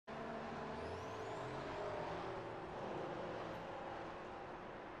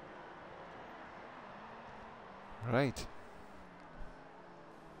Right.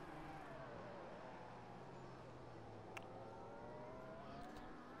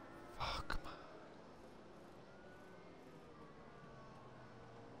 Fuck, man.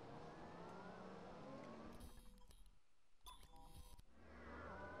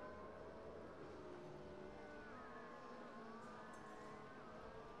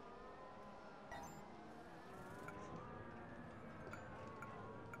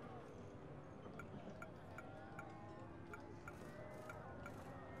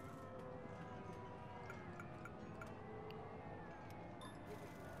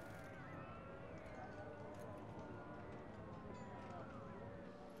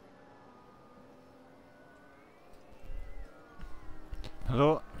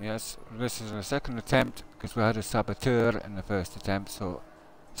 Hello, yes, this is the second attempt because we had a saboteur in the first attempt, so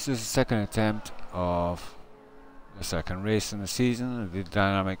this is the second attempt of the second race in the season of the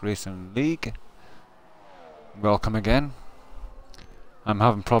Dynamic Racing League. Welcome again. I'm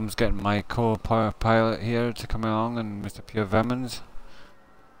having problems getting my co-pilot here to come along, and Mr. Pure Vemons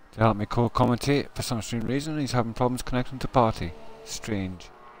to help me co-commentate. For some strange reason he's having problems connecting to party. Strange.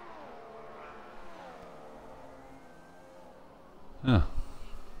 Yeah.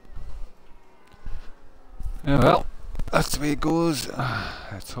 Yeah, well, that's the way it goes.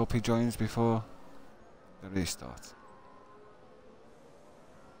 Let's hope he joins before the race starts.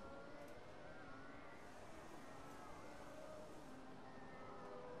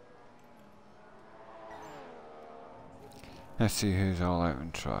 Let's see who's all out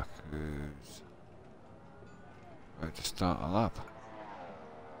on track, who's about to start a lap.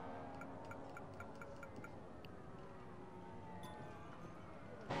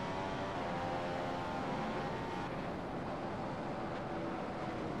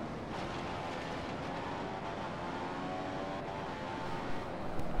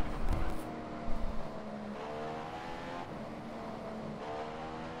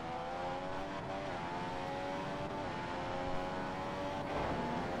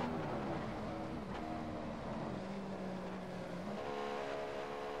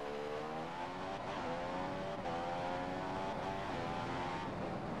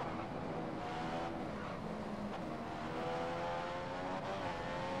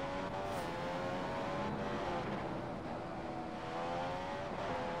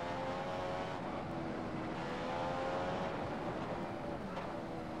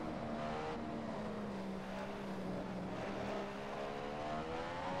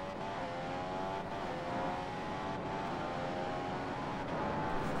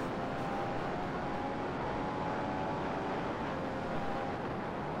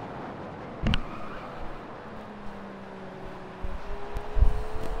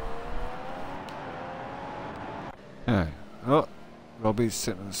 Yeah. Oh, Robbie's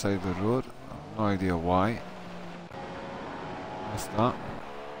sitting on the side of the road. No idea why. Missed that.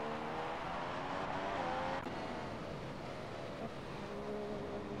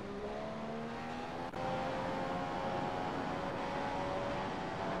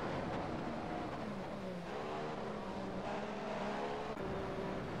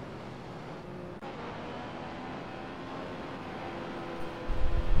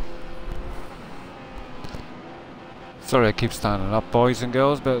 Sorry I keep standing up, boys and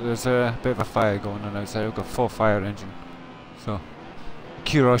girls, but there's a bit of a fire going on outside. I've got 4 fire engine, so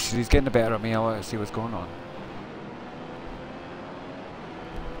curiosity's getting the better of me. I want to see what's going on.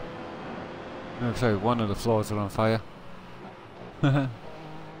 Oh, sorry, one of the floors are on fire.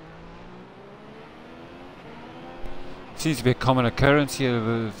 Seems to be a common occurrence here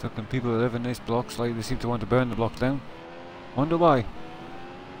with fucking people that live in these blocks, like they seem to want to burn the block down. Wonder why.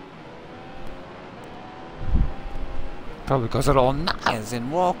 Probably because they're all knives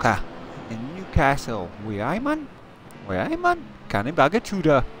in Walker, in Newcastle. Where I man? Where I man? Can't he bag a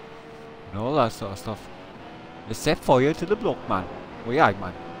Tudor? And all that sort of stuff. They set fire to the block, man. Where I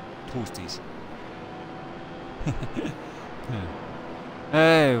man? Toasties.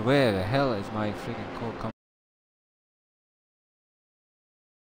 Hey, where the hell is my freaking code coming?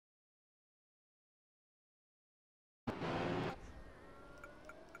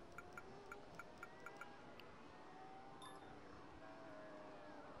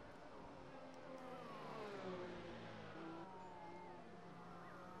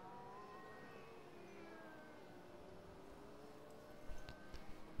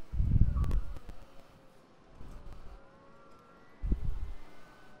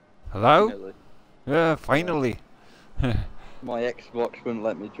 Hello? Finally. Yeah, finally. My Xbox wouldn't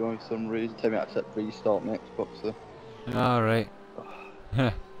let me join for some reason. Tell me I had to restart my Xbox though. Alright.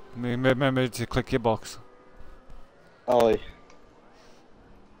 Remember to click your box. Aye.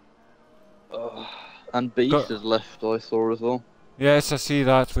 And Beast has left, I saw as well. Yes, I see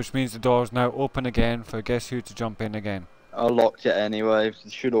that, which means the door's now open again for guess who to jump in again. I locked it anyway,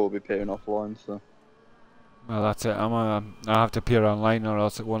 it should all be appearing offline, so... Well, that's it. I have to appear online or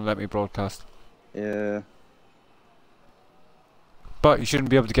else it won't let me broadcast. Yeah. But you shouldn't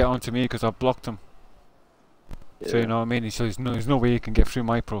be able to get onto me because I've blocked him. Yeah. So you know what I mean? So there's no way you can get through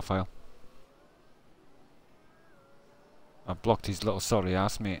my profile. I've blocked his little sorry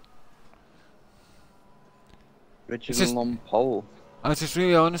ass mate. Richard on pole. I just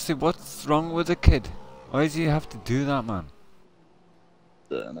really honestly, what's wrong with the kid? Why does he have to do that, man?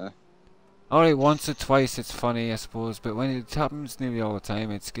 Don't know. Alright, once or twice it's funny, I suppose, but when it happens nearly all the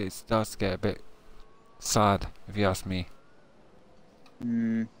time, it starts to get a bit sad, if you ask me.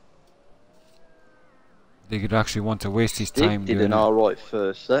 They could actually want to waste his time He did an alright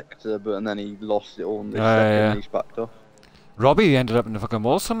first sector, but then he lost it all in the second and he's backed off. Robbie ended up in the fucking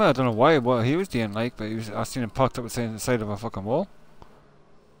wall somewhere. I don't know why, what he was doing like, but I seen him parked up on the side of a fucking wall.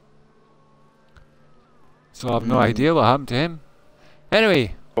 So I have no idea what happened to him.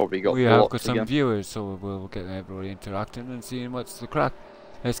 Anyway, probably got we have got some again. viewers, so we'll get everybody interacting and seeing what's the crack.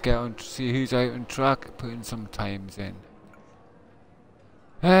 Let's get on to see who's out on track, putting some times in.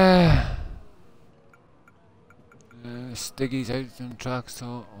 Stiggy's out on track, so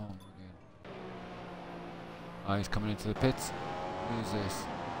oh my god. Oh, he's coming into the pits. Who's this?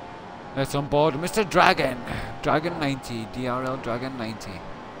 Let's on board Mr. Dragon. Dragon 90, DRL Dragon 90.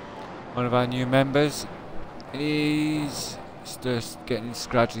 One of our new members. He's just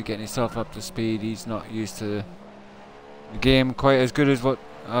gradually getting himself up to speed. He's not used to the game quite as good as what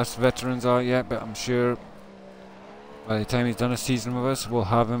us veterans are yet, but I'm sure by the time he's done a season with us, we'll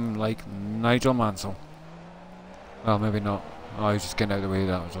have him like Nigel Mansell. Well, maybe not. Oh, he's just getting out of the way,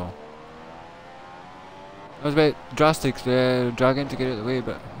 that was all. That was a bit drastic, the Dragon to get out of the way,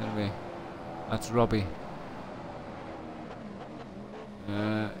 but anyway. That's Robbie.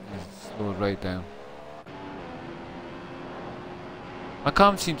 He's slowed right down. I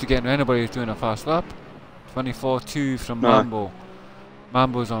can't seem to get anybody who's doing a fast lap. 24.2 from Mambo.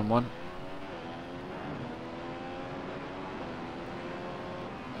 Mambo's on one.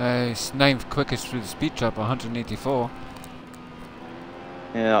 He's 9th quickest through the speed trap, 184.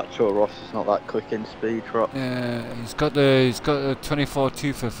 Yeah, actual Ross is not that quick in speed trap. Yeah, he's got the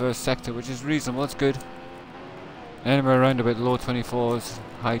 24.2 for first sector, which is reasonable. It's good. Anywhere around about low 24s,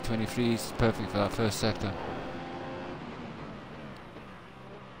 high 23s, perfect for that first sector.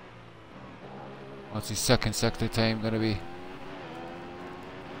 What's his second sector time gonna be?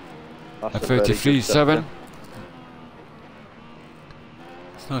 That's a 33.7.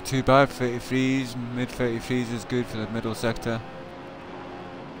 It's not too bad. 33s, mid 33s is good for the middle sector.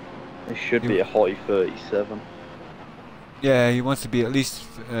 It should be a high 37. Yeah, he wants to be at least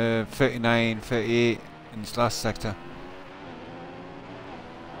 39, 38 in his last sector.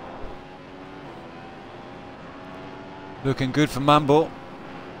 Looking good for Mambo.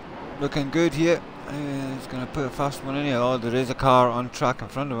 Looking good here. He's going to put a fast one in here. Oh, there is a car on track in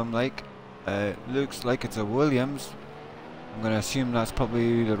front of him, like. Looks like it's a Williams. I'm going to assume that's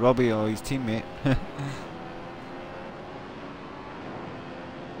probably the Robbie or his teammate.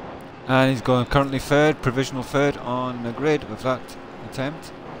 And he's going currently third, provisional third on the grid with that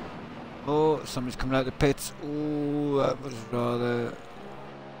attempt. Oh, somebody's coming out the pits. Oh, that was rather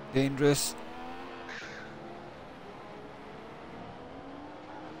dangerous.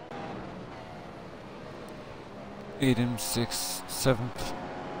 Aiden 6th, 7th,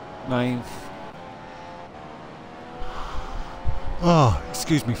 9th. Oh,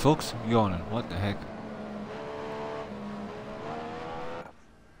 excuse me folks, I'm yawning, what the heck.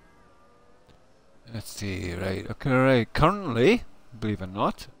 Let's see, right, okay, right, currently, believe it or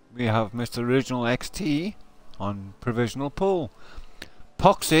not, we have Mr. Original XT on provisional pole.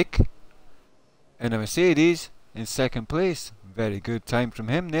 Poxic in a Mercedes in second place. Very good time from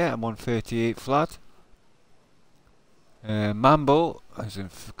him there at 1:38 flat. Mambo is in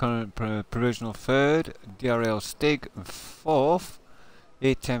current provisional third. DRL Stig in fourth.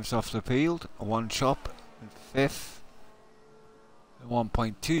 8 tenths off the field. One chop in fifth.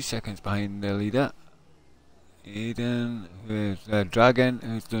 1.2 seconds behind the leader. Aiden, Dragon,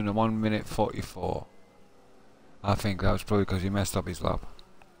 who's doing a 1:44. I think that was probably because he messed up his lap.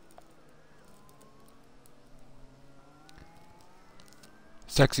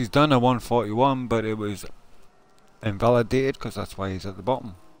 Sexy's done a 1:41, but it was invalidated because that's why he's at the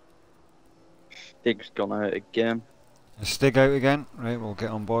bottom. Stig's gone out again. Is Stig out again? Right, we'll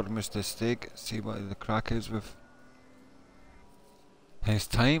get on board Mr. Stig, see what the crack is with his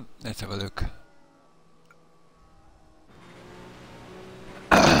time. Let's have a look.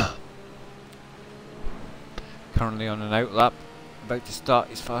 currently on an out lap, about to start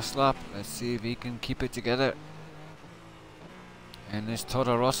his fast lap. Let's see if he can keep it together. And this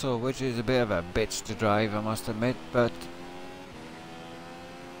Toro Rosso, which is a bit of a bitch to drive, I must admit, but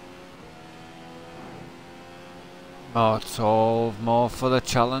it's all more for the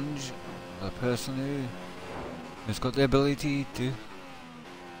challenge. The person who has got the ability to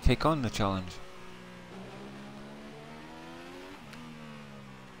take on the challenge.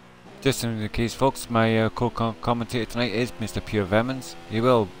 Just in the case, folks, my co-commentator tonight is Mr. Pure Vemons. He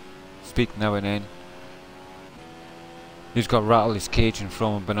will speak now and then. He's got to rattle his cage and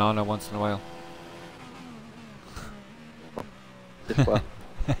throw him a banana once in a while. Just well.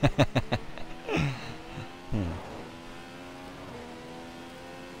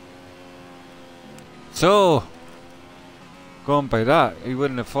 So, going by that, you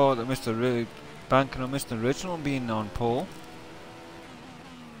wouldn't have thought that banking on Mr. Original being on pole.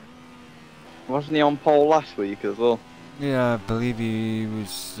 Wasn't he on pole last week as well? Yeah, I believe he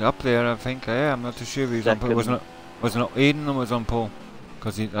was up there. I think. Yeah, I'm not too sure if he was on pole. Wasn't Aiden was on pole?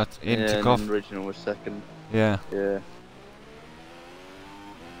 Because that's Aiden took off. The Original was second. Yeah. Yeah.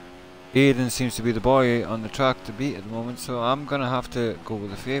 Aiden seems to be the boy on the track to beat at the moment, so I'm gonna have to go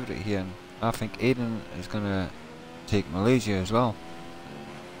with the favourite here. And I think Aiden is gonna take Malaysia as well.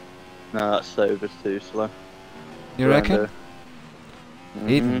 No, that's Sober's too slow. You reckon? Mm-hmm.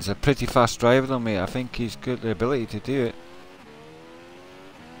 Aiden's a pretty fast driver though, mate. I think he's got the ability to do it.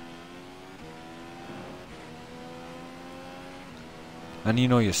 And you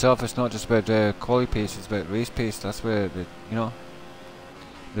know yourself, it's not just about quali pace, it's about race pace. That's where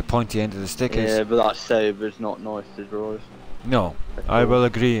the pointy end of the stick is. Yeah, but that Sober's not nice to drive. No, I will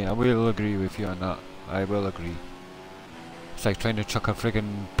agree. I will agree with you on that. I will agree. It's like trying to chuck a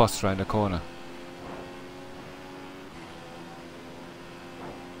friggin' bus round a corner.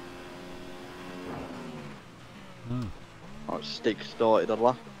 That stick started a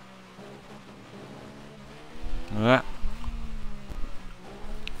lap. Yeah.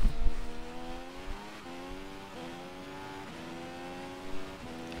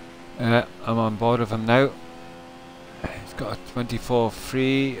 I'm on board with him now. He's got a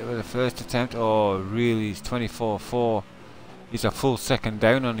 24.3 with the first attempt. Oh, really? He's 24.4. He's a full second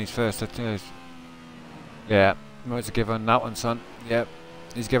down on his first attempt. Yeah, what's a give on that one, son? Yep,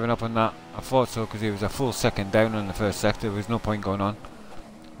 he's given up on that. I thought so because he was a full second down on the first sector. There was no point going on.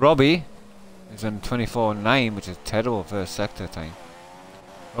 Robbie is on 24.9, which is terrible first sector time.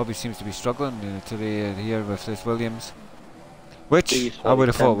 Robbie seems to be struggling to the here with this Williams. Which I would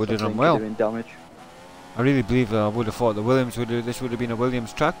have thought would have done well. I really believe I would have thought the Williams this would have been a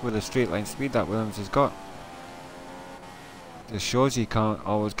Williams track with a straight line speed that Williams has got. This shows he can't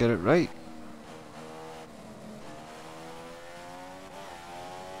always get it right.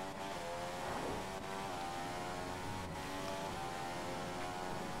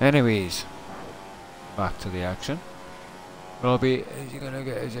 Anyways, back to the action. Robbie, is he gonna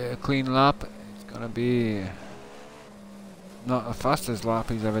get a clean lap? It's gonna be not the fastest lap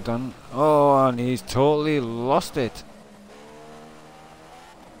he's ever done. Oh, and he's totally lost it.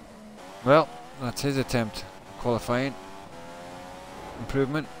 Well, that's his attempt. Qualifying.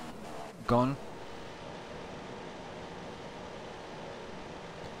 Improvement. Gone.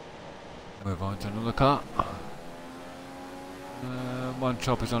 Move on to another car. One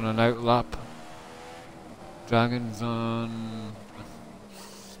chop is on an out lap. Dragon's on,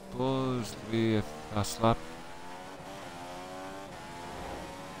 supposedly a fast lap.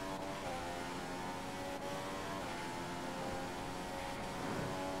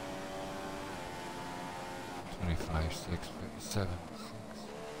 Five, 6, 57, 6.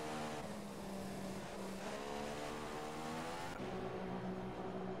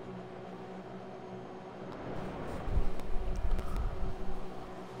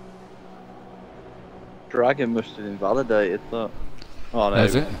 Dragon must have invalidated that. Oh no,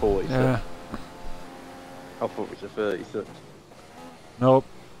 Is it it? was 46. Yeah. I thought it was a 36. Nope.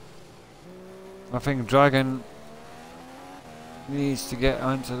 I think Dragon needs to get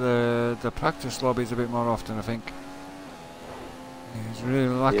onto the practice lobbies a bit more often, I think. He's really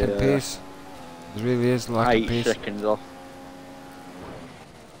lacking pace. He really is lacking 8 pace. seconds off.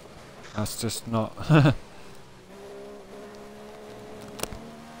 That's just not... The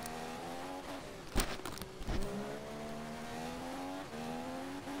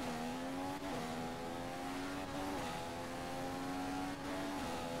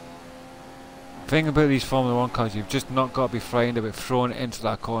thing about these Formula 1 cars, you've just not got to be frightened about throwing it into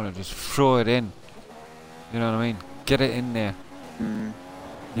that corner. Just throw it in. You know what I mean? Get it in there.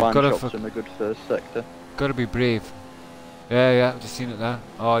 You've got to in a good first sector. Got to be brave. Yeah, I've just seen it there.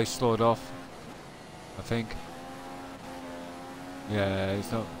 Oh, he slowed off. I think. Yeah,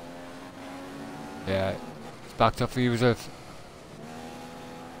 it's not. Yeah, it's backed up. He was a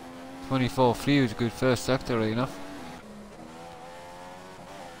 24-3. He was a good first sector, right enough.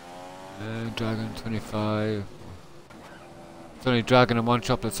 Dragon 25. It's only Dragon and one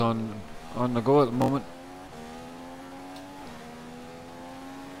shop that's on the go at the moment.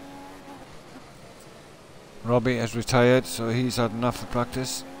 Robbie has retired, so he's had enough of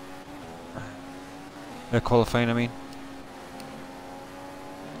practice. Qualifying, I mean.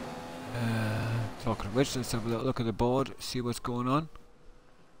 Talking of which, let's have a little look at the board, see what's going on.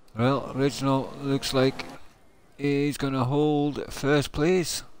 Well, Original looks like he's going to hold first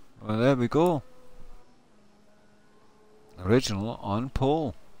place. Well, there we go. Original on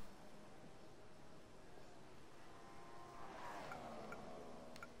pole.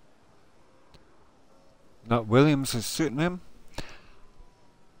 That Williams is suiting him.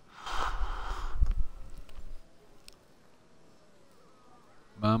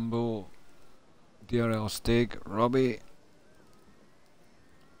 Mambo, DRL Stig, Robbie.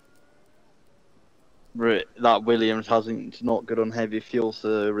 That Williams hasn't not good on heavy fuel,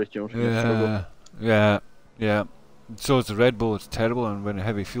 so Original's going to struggle. Yeah. So is the Red Bull. It's terrible, and when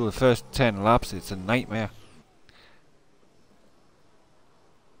heavy fuel, the first 10 laps, it's a nightmare.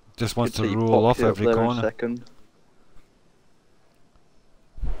 Just wants to roll off every corner.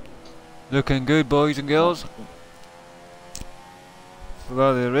 Looking good, boys and girls. For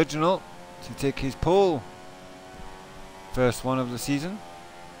the Original to take his pole. First one of the season.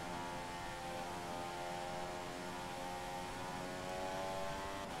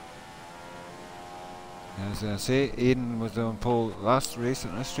 As I say, Aiden was on pole last race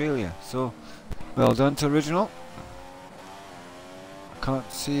in Australia. So, well done to Original. I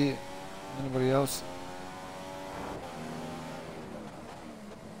can't see anybody else.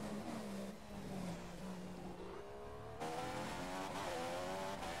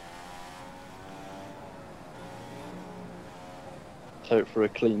 Hope for a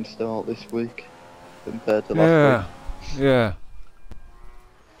clean start this week compared to last week. Yeah.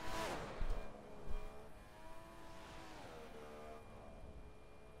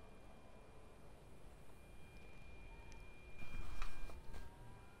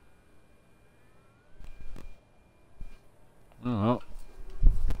 Oh well.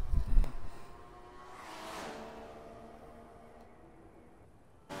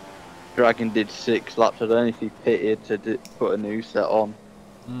 Dragon did 6 laps. I don't know if he pitted to put a new set on.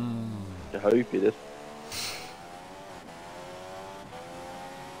 I hope he did.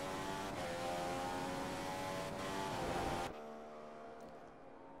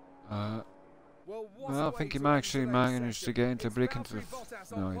 Well, I think he actually managed to get into break into the.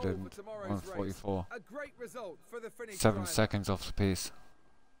 No, he didn't. 144. 7 seconds off the pace.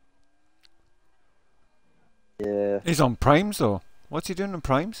 Yeah. He's on primes though. What's he doing in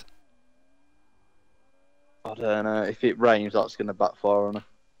primes? I don't know. If it rains, that's going to backfire on him.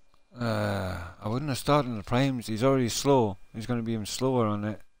 I wouldn't have started in the primes. He's already slow. He's going to be even slower on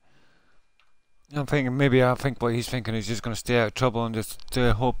it. I'm thinking I think what he's thinking is just going to stay out of trouble and just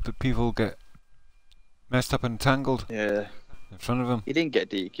hope that people get messed up and tangled. Yeah. In front of him. He didn't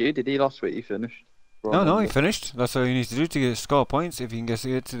get DQ, did he? Last week he finished. No, he finished. That's all you need to do to score points. If you can get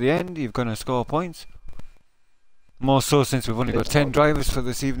to the end, you're going to score points. More so since we've only got 10 drivers for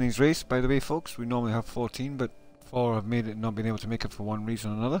this evening's race, by the way, folks. We normally have 14, but 4 have not been able to make it for one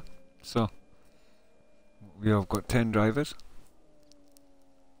reason or another. So, we have got 10 drivers.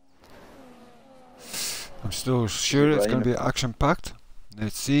 I'm still sure it's going to be action-packed.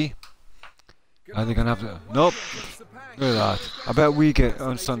 Let's see. Are they going to have to... Nope. Look at that. I bet we get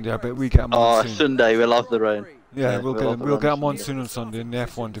on Sunday. I bet we get them on soon. Sunday we'll have the rain. Yeah, we'll get them on soon on Sunday in the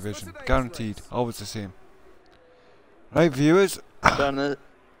F1 division. Guaranteed. Always the same. Right, viewers.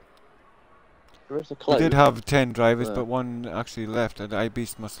 We did have 10 drivers, but one actually left. And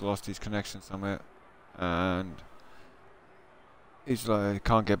iBeast must have lost his connection somewhere. And he's like,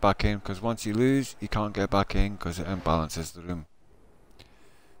 can't get back in, because once you lose, you can't get back in because it imbalances the room.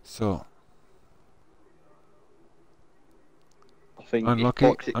 So, I think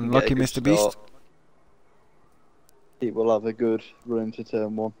unlucky Mr. Beast. He will have a good run to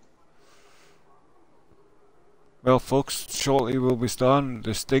turn 1. Well, folks, shortly we'll be starting.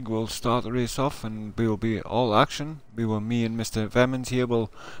 The Stig will start the race off, and we will be all action. Me and Mr. Vemons here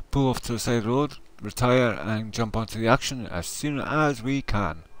will pull off to the side of the road, retire, and jump onto the action as soon as we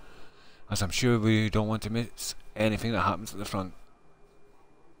can. As I'm sure we don't want to miss anything that happens at the front.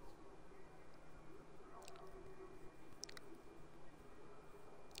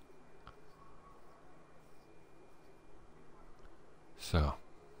 So.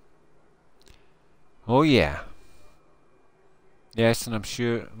 Oh yeah. Yes, and I'm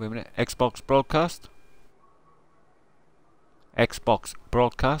sure. Wait a minute. Xbox broadcast. Xbox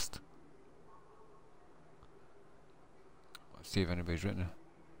broadcast. Let's see if anybody's written it.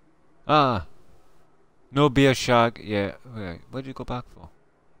 Ah, no beer shag. Yeah. Wait, where did you go back for?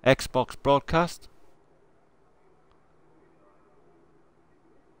 Xbox broadcast.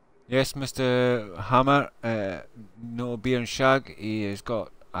 Yes, Mr. Hammer. No beer and shag. He has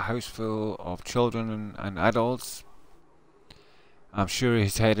got a house full of children and adults. I'm sure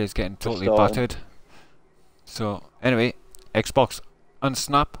his head is getting totally battered. So anyway, Xbox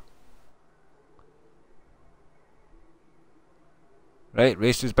unsnap. Right,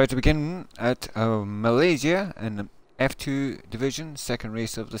 race is about to begin at Malaysia in the F2 division, second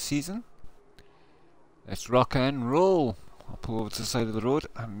race of the season. Let's rock and roll. I'll pull over to the side of the road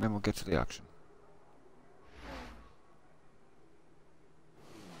and then we'll get to the action.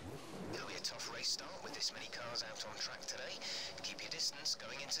 It'll be a tough race start with this many cars out on track today. Keep your distance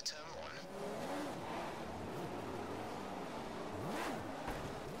going into turn 1.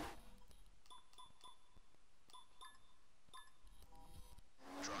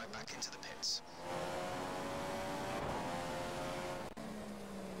 Drive back into the pits.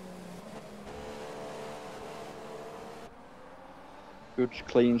 Good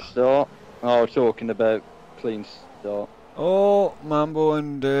clean start. Oh, talking about clean start. Oh, Mambo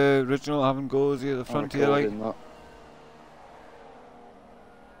and Original having goals here at the front here, like. That.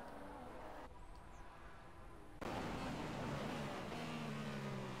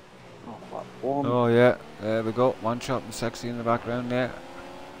 Oh yeah, there we go. One shot and Sexy in the background there.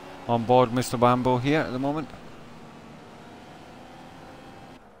 On board Mr. Mambo here at the moment.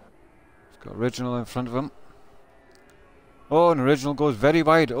 He's got Original in front of him. Oh, and Original goes very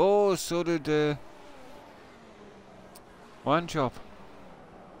wide. Oh, so did One Chop.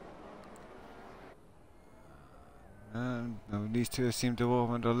 And these two seem to have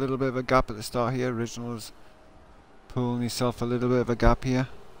opened a little bit of a gap at the start here. Original's pulling himself a little bit of a gap here.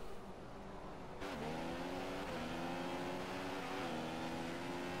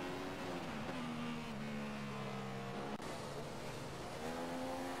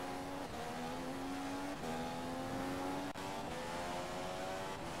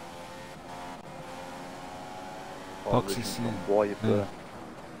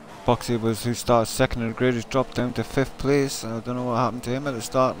 Boxy was who started second in the grid, he's dropped down to 5th place. I don't know what happened to him at the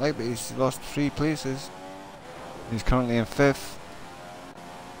start, like, but he's lost 3 places. He's currently in 5th.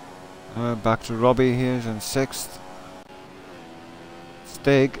 Back to Robbie, here's in 6th.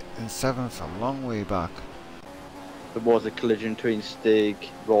 Stig in 7th, a long way back. There was a collision between Stig,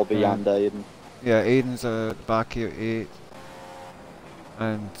 Robbie and Aiden. Yeah, Aiden's back here, 8th.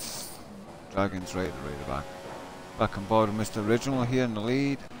 And Dragon's right at the back. Back on board with Mr. Original here in the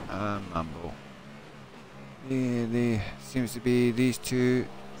lead, and Mambo. Seems to be these two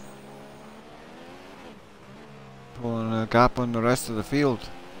pulling a gap on the rest of the field.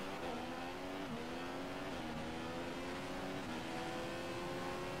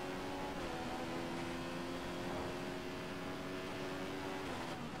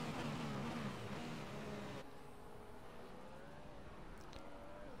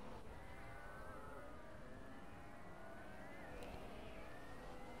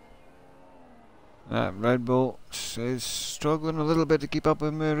 Red Bull is struggling a little bit to keep up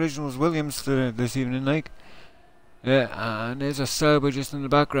with my Originals Williams this evening, like. Yeah, and there's a Sauber just in the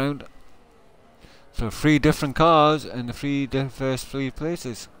background. So 3 different cars in the first 3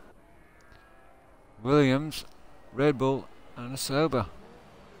 places. Williams, Red Bull, and a Sauber.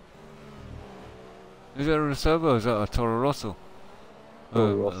 Is that a Sauber or is that a Toro Rosso?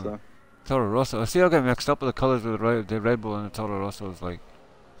 Toro Rosso. Toro Rosso. I see I get mixed up with the colours of the Red Bull and the Toro Rosso. It's like,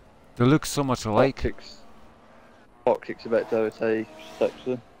 they look so much alike. Toxic's about to overtake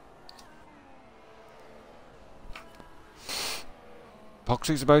Sexy.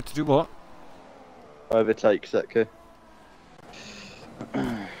 Poxy's about to do what? Overtake Sexy.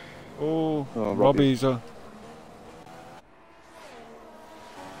 Oh, Robbie's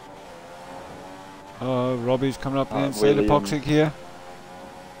Robbie's coming up the inside of Poxic here.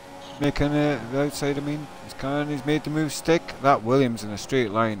 Making it the outside, I mean. He's made the move stick. That Williams in a straight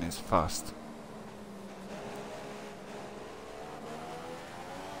line is fast.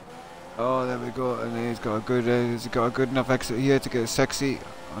 Oh, there we go, and he's got a good enough exit here to get Sexy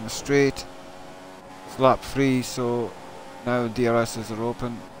on a straight. It's lap 3, so now DRSs are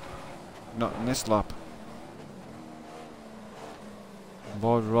open. Not in this lap. On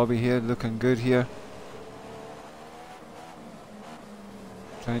board Robbie here, looking good here.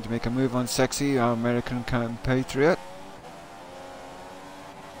 Trying to make a move on Sexy, our American compatriot.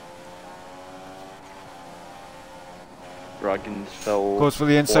 Dragons fell. Goes for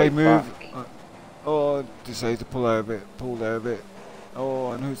the inside wide move. back. Oh, decides to pull out a bit. Pulled out a bit.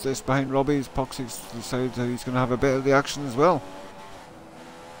 Oh, and who's this behind Robbie's? Poxy's decided that he's going to have a bit of the action as well.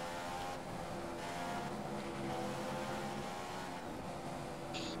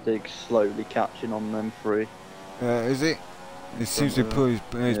 Stig's slowly catching on them three. Is he? He seems to pull. He's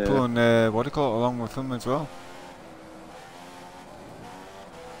pulling. What do you call it? Along with him as well.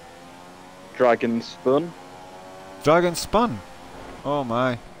 Dragon spun. Dragon spun. Oh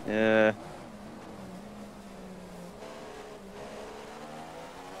my. Yeah.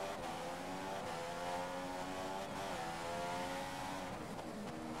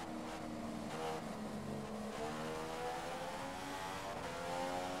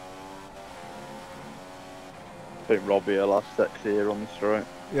 I think Robbie will have Sexy here on the straight.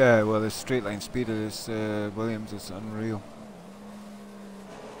 Yeah, well, the straight line speed of this Williams is unreal.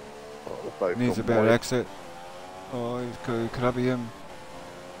 Oh, Needs a better exit. Oh, he could have him.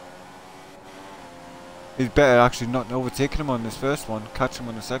 He's better actually not overtaking him on this first one, catch him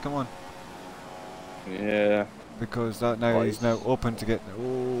on the second one. Yeah. Because that now he's now open to get.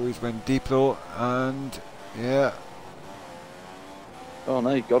 Oh, he's went deep though, and yeah. Oh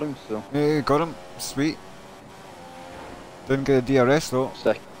no, he got him still. Yeah, got him. Sweet. Didn't get a DRS though.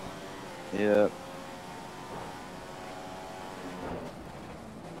 Yeah.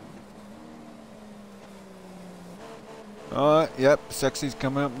 Yep, Sexy's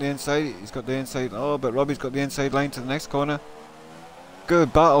coming up the inside. He's got the inside. Oh, but Robbie's got the inside line to the next corner.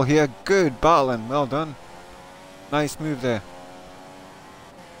 Good battle here. Good battling. Well done. Nice move there.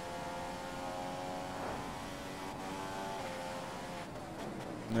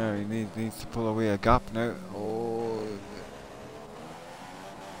 No, he needs to pull away a gap now. Oh.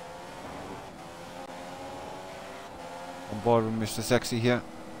 On board with Mr. Sexy here.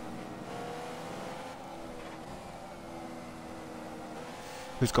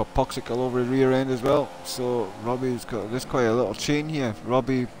 Who's got Poxic all over his rear end as well. So Robbie's got, there's quite a little chain here.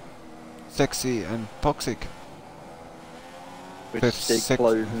 Robbie, Sexy and Poxic. Fifth,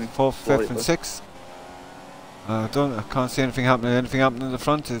 fourth, fifth and sixth. I can't see anything happening. Anything happening in the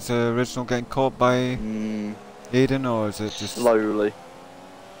front? Is Original getting caught by Aiden, or is it just slowly?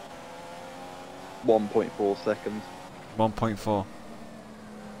 1.4 seconds. 1.4.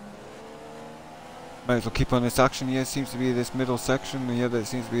 Might as well keep on this action here. Seems to be this middle section here that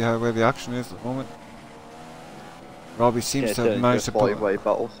seems to be where the action is at the moment. Robbie seems to have managed to put.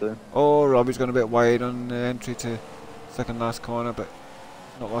 Battle soon. Oh, Robbie's gone a bit wide on the entry to second last corner, but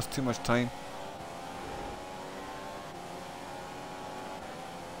not lost too much time.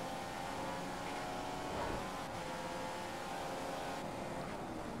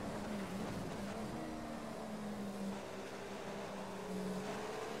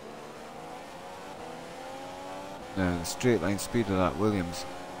 Now the straight line speed of that Williams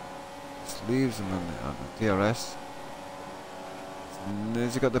just leaves him on the DRS.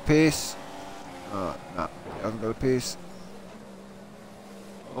 Has he got the pace? Oh, nah, he hasn't got the pace.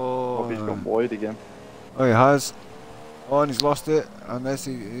 Oh, he's gone wide again. Oh, he has. Oh, and he's lost it. Unless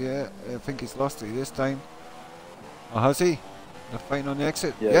I think he's lost it this time. Oh, has he? They're fighting on the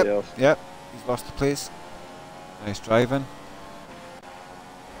exit. Yeah, yep. He's lost the place. Nice driving.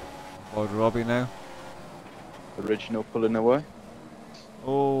 Board Robbie now. Original pulling away.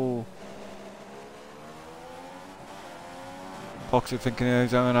 Oh. Poxy thinking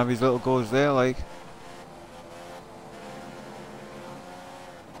he's going to have his little goals there, like.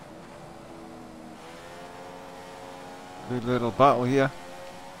 Good little battle here.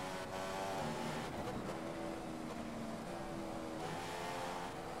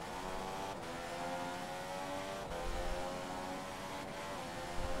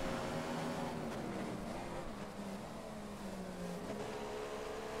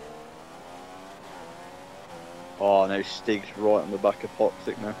 Oh no, Stig's right on the back of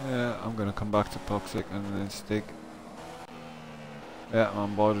Poxic now. Yeah, I'm going to come back to Poxic and then Stig. Yeah, I'm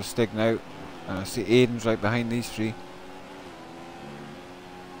on board with Stig now. And I see Aiden's right behind these three.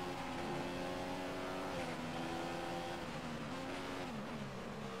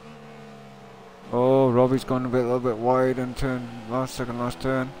 Oh, Robbie's gone a little bit wide and turn last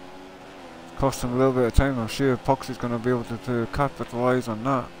turn. It's cost him a little bit of time. I'm sure Poxy's going to be able to capitalise on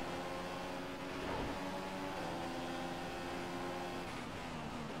that.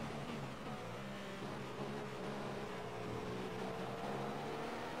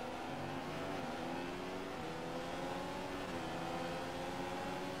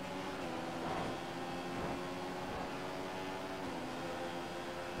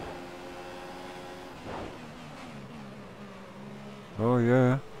 Oh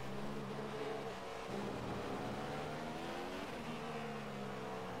yeah.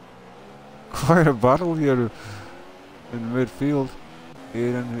 quite a battle here in midfield.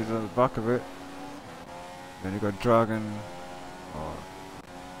 Aiden, who's at the back of it. Then you got Dragon. Oh.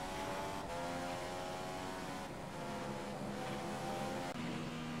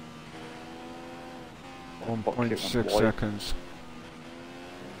 1.6 seconds.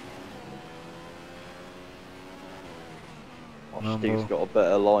 Oh, Steve's got a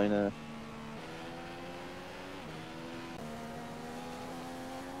better liner.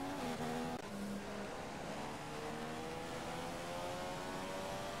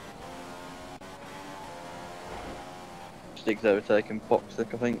 Stig's overtaking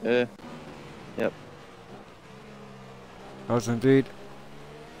Boxic, I think. Yep. As indeed.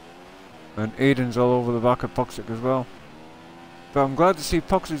 And Aiden's all over the back of Poxic as well. But I'm glad to see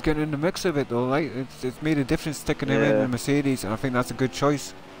Poxic's getting in the mix of it though, right? It's made a difference sticking him in the Mercedes, and I think that's a good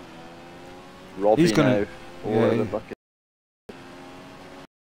choice. Robbie he's gonna, now.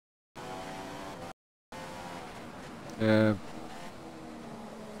 Yeah.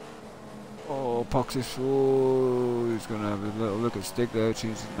 Oh, Poxic's. Oh, he's gonna have a little look at Stig there,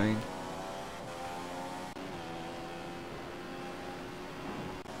 change his mind.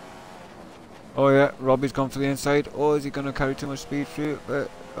 Oh yeah, Robbie's gone for the inside. Oh, is he going to carry too much speed through?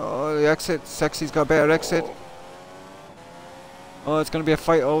 Oh, the exit. Sexy's got a better exit. Oh, it's going to be a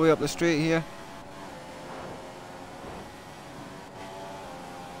fight all the way up the straight here.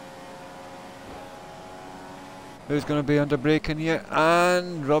 Who's going to be under braking here?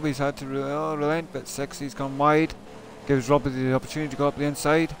 And Robbie's had to relent, but Sexy's gone wide. Gives Robbie the opportunity to go up the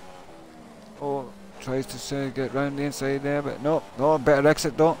inside. Oh, tries to get round the inside there, but no, better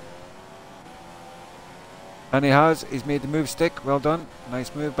exit though. And he has, he's made the move stick, well done.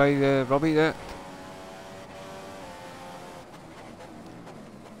 Nice move by Robbie there.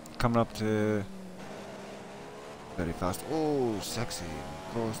 Coming up to very fast. Oh, Sexy,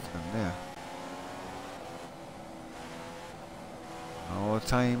 close to him there. All the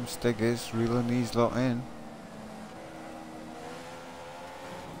time, Stig is reeling these lot in.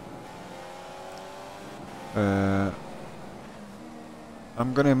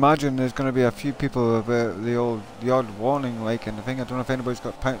 I'm going to imagine there's going to be a few people about the odd warning like and the thing. I don't know if anybody's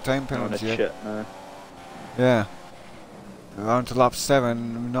got time penalties yet. Shit, no. Yeah. Around to lap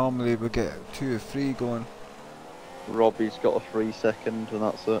 7, normally we get 2 or 3 going. Robbie's got a 3 second and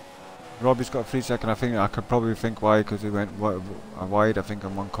that's it. Robbie's got a 3 second, I think. I could probably think why, because he went wide, I think,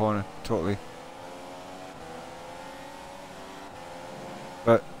 on one corner, totally.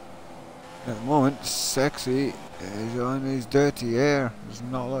 But at the moment, Sexy is on his dirty air. There's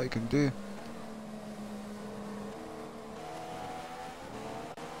not a lot he can do.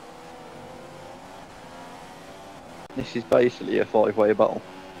 This is basically a 5-way battle.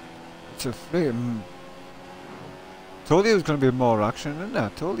 It's a freaking... Told you it was going to be more action, didn't I?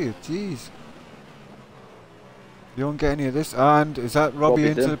 Told you, jeez. You don't get any of this. And is that Robbie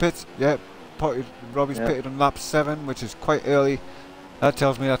into the pits? Yep. Robbie's pitted on lap 7, which is quite early. That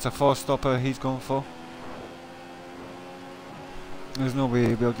tells me that's a 4-stopper he's going for. There's no way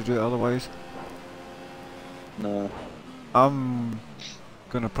he'll be able to do it otherwise. No. I'm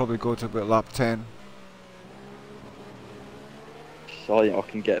gonna probably go to about lap 10. So I think I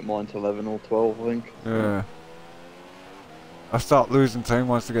can get mine to 11 or 12, I think. Yeah. I start losing time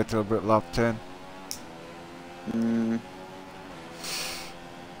once I get to about lap 10.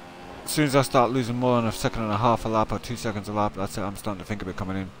 As soon as I start losing more than a second and a half a lap or 2 seconds a lap, that's it, I'm starting to think of it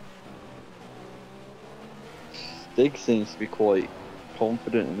coming in. Stig seems to be quite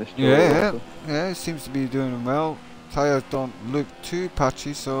confident in this job. Yeah, he seems to be doing well. Tyres don't look too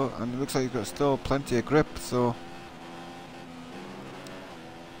patchy, so, and it looks like he's got still plenty of grip, so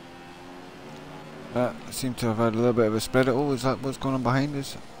seem to have had a little bit of a spread. Oh, is that what's going on behind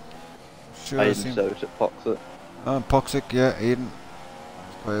us? Sure, Aiden's out at Poxic. Poxic, yeah, Aiden.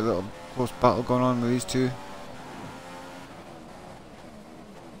 There's quite a little close battle going on with these two.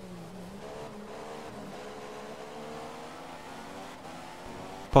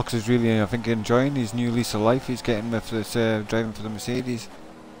 Pox is really, I think, enjoying his new lease of life he's getting with this driving for the Mercedes.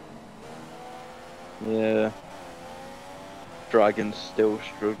 Yeah. Dragon's still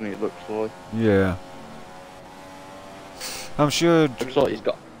struggling, it looks like. Yeah. I'm sure. Looks like he's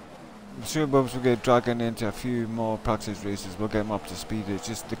got. I'm sure once we get Dragon into a few more practice races, we'll get him up to speed. It's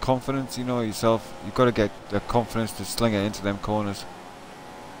just the confidence, you know, yourself. You've got to get the confidence to sling it into them corners.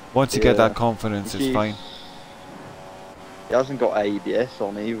 Once you get that confidence, it's fine. He hasn't got ABS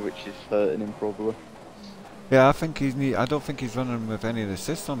on either, which is hurting him probably. Yeah, I think I don't think he's running with any of the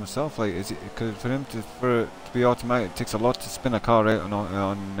system himself. Like, is it because for him for it to be automatic, it takes a lot to spin a car out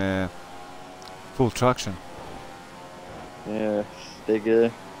on full traction. Yeah,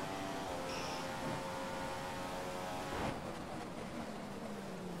 Stig.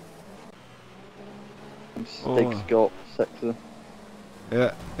 And Stig's got Sexy.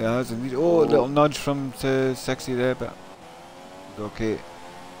 Yeah, that's a neat. Oh, a little nudge from Sexy there, but okay.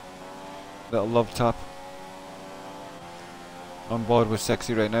 Little love tap. On board with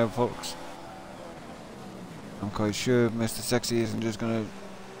Sexy right now, folks. I'm quite sure Mr. Sexy isn't just gonna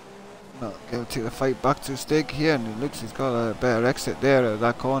take the fight back to Stig here, and it looks he's got a better exit there at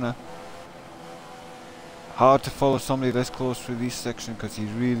that corner. Hard to follow somebody this close through this section because he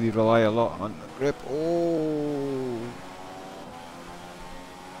really rely a lot on the grip. Oh,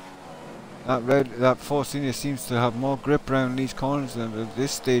 that Force Senior seems to have more grip around these corners than at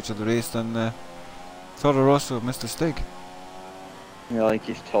this stage of the race than Toro Rosso, Mr. Stig. Yeah, I think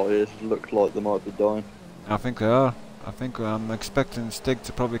his tyres look like they might be dying. I think they are. I think I'm expecting Stig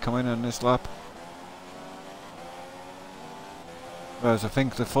to probably come in on this lap. Whereas I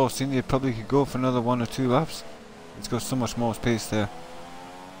think the Force Senior probably could go for another 1 or 2 laps. It's got so much more space there.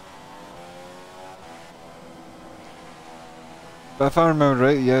 But if I remember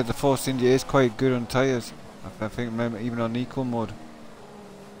right, yeah, the Force India is quite good on tyres. I think even on eco mode.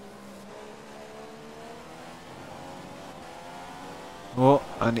 Oh,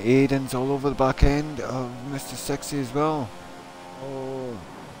 and Aiden's all over the back end of Mr. Sexy as well. Oh.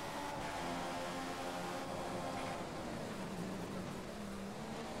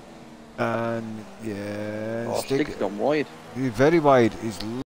 And yeah, oh, Stig's gone wide. He's very wide. Has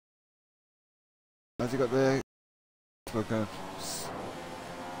he got the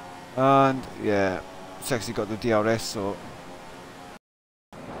and yeah, Sexy got the DRS, so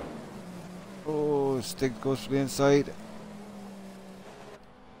oh, Stig goes for the inside.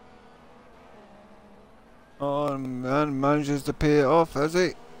 Oh, and manages to pay it off, has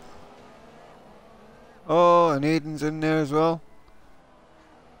he? Oh, and Aiden's in there as well.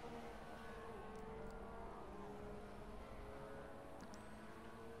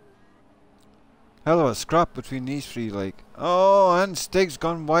 Hell of a scrap between these three, like. Oh, and Stig's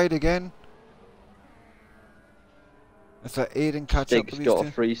gone wide again. It's that Aiden catch up with these two. Stig's got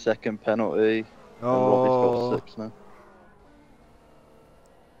a 3-second penalty. Oh. And Robbie's got 6 now.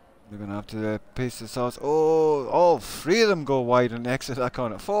 They're gonna have to pace the sauce. Oh, all 3 of them go wide and exit that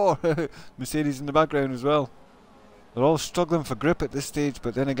corner. 4. Mercedes in the background as well. They're all struggling for grip at this stage,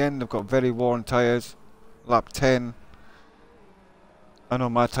 but then again they've got very worn tyres. Lap 10. I know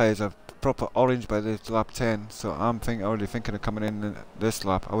my tyres are proper orange by this lap 10, so I'm already thinking of coming in this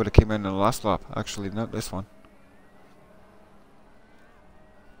lap. I would have came in the last lap, actually, not this one.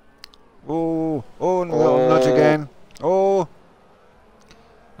 Oh, oh, and a little nudge again. Oh,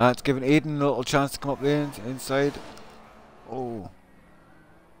 that's giving Aiden a little chance to come up there inside. Oh,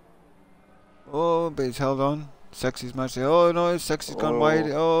 oh, but he's held on. Sexy's match. Oh no, Sexy's gone wide.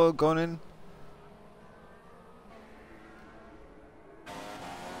 Oh, gone in.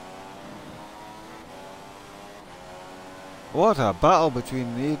 What a battle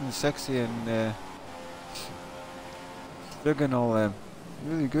between Aiden, Sexy and Stig and all them.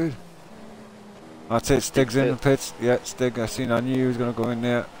 Really good. That's it, Stig's in the pits. Yeah, Stig, I knew he was going to go in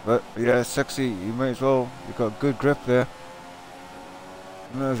there. But yeah, Sexy, you might as well. You've got good grip there.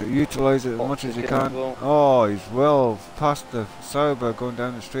 Utilise it as much as you can. Oh, he's well past the Sauber going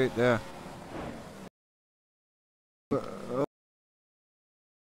down the straight there.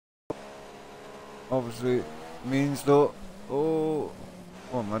 Obviously means though. Oh,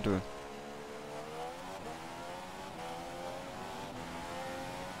 what am I doing?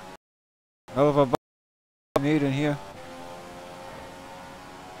 Hell of a need in here.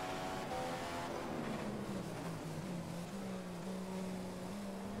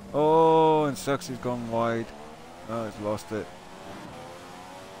 Oh, and Sexy's gone wide. Oh, he's lost it.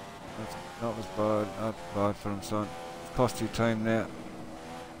 That was bad. That's bad for him, son. It's cost you time there.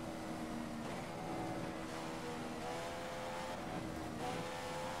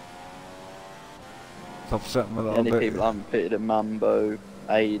 Upset him a little bit. Any people haven't pitted are Mambo,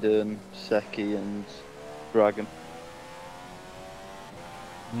 Aiden, Seki and Dragon.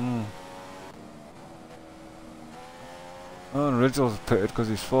 Oh, and Ridgel's pitted because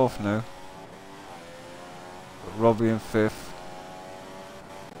he's 4th now. Got Robbie in 5th.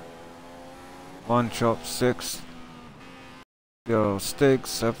 One Chop 6th. Yo, Stig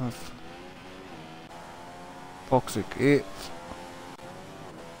 7th. Toxic 8th.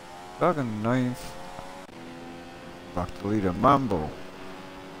 Dragon 9th. Back to leader Mambo.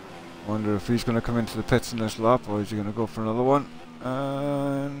 Wonder if he's going to come into the pits in this lap or is he going to go for another one.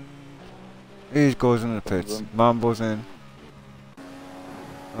 And he goes in the pits. Mambo's in.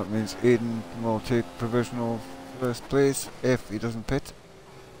 That means Aiden will take provisional 1st place if he doesn't pit.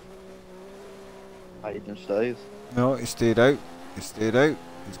 Aiden stays. No, he stayed out. He stayed out.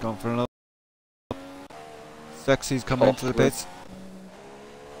 He's gone for another. Sexy's coming into the Possibly. pits.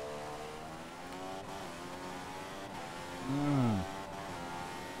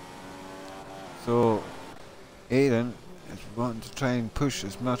 So, Aiden is wanting to try and push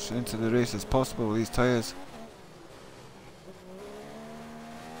as much into the race as possible with these tyres.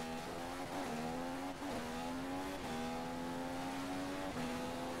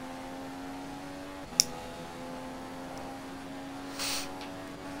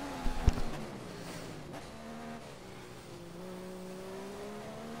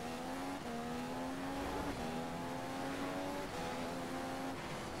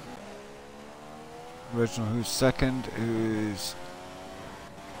 Original who's second, who's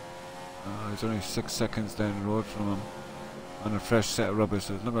he's only 6 seconds down the road from him on a fresh set of rubbers,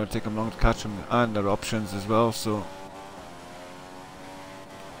 so it's not going to take him long to catch him, and their options as well, so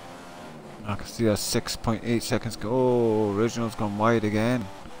I can see that's 6.8 seconds go. Oh, Original's gone wide again.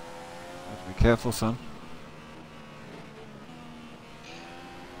 Have to be careful, son.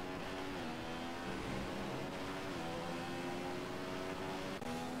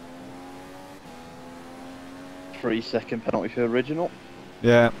 Three-second penalty for Original.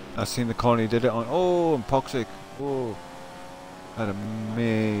 Yeah, I seen the corner he did it on. Oh, and Poxic. Oh, had a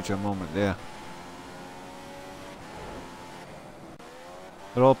major moment there.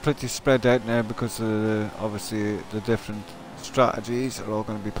 They're all pretty spread out now because of obviously the different strategies are all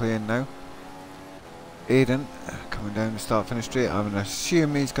going to be playing now. Aiden coming down the start-finish straight. I would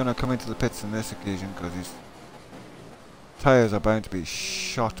assume he's going to come into the pits on this occasion because his tyres are bound to be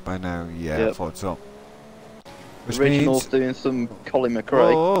shot by now. Yeah, Yep. I thought so. Which Original's means, doing some Colin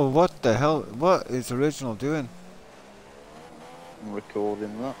McRae. oh, what the hell? What is Original doing? I'm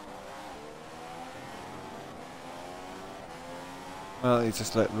recording that. Well, he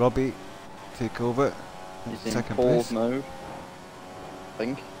just let Robbie take over. He's in Second pause place. mode, I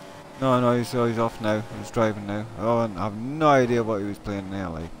think. No, he's off now. He's driving now. Oh, I have no idea what he was playing there,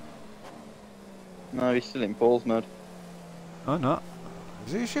 like. No, he's still in pause mode. Oh, no.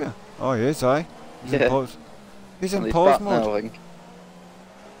 Is he sure? Oh, he is, aye. He's in Yeah. pause. He's Well, in he's pause back mode. now, I think.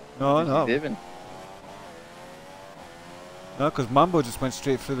 No, Where's he no. living? No, because Mambo just went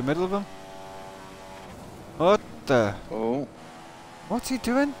straight through the middle of him. What the? Oh, What's he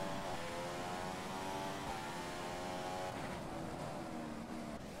doing?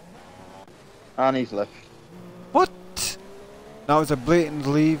 and he's left. What? That was a blatant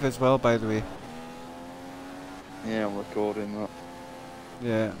leave as well, by the way. Yeah, I'm recording that.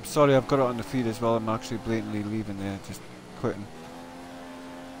 Yeah, I'm sorry, I've got it on the feed as well. I'm actually blatantly leaving there, just quitting.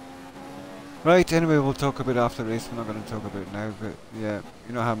 Right, anyway, we'll talk about it after the race. We're not going to talk about it now, but yeah,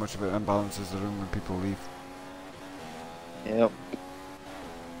 you know how much of it imbalances the room when people leave. Yep.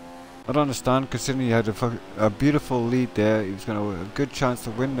 I don't understand, considering he had a beautiful lead there. He was going to have a good chance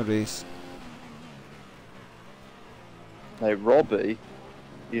to win the race. Now Robbie,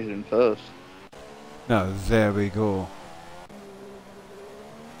 he's in first. Now, there we go.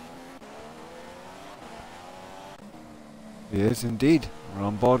 He is indeed. We're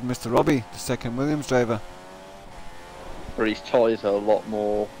on board Mr. Robbie, the second Williams driver. But his tyres are a lot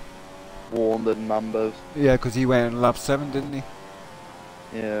more worn than Mambo's. Yeah, because he went in lap 7, didn't he?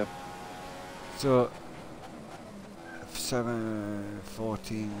 Yeah. So, 7,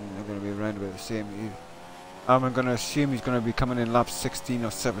 14, they're going to be around about the same. I'm going to assume he's going to be coming in lap 16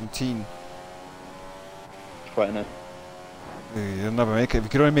 or 17. 20. He'll never make it. If he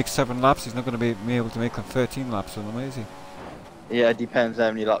could only make 7 laps, he's not going to be able to make them 13 laps on them, is he? Yeah, it depends how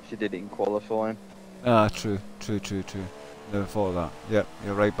many laps you did in qualifying. Ah, true. Never thought of that. Yep,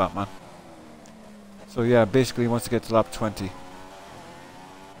 you're right, Batman. So yeah, basically he wants to get to lap 20.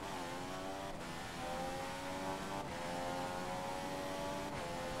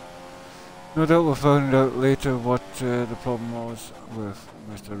 No doubt we'll find out later what the problem was with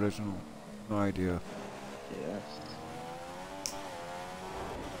Mr. Original. No idea. Yes.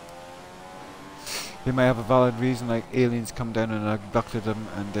 He may have a valid reason, like aliens come down and abducted him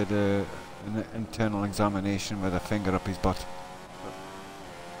and did an internal examination with a finger up his butt.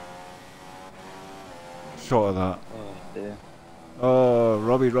 Short of that. Oh dear. Oh,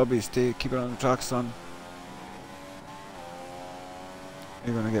 Robbie, stay, keep it on the track, son.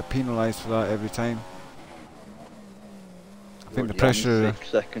 You're gonna get penalised for that every time. I think the pressure. 6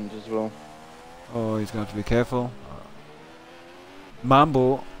 seconds as well. Oh, he's going to have to be careful.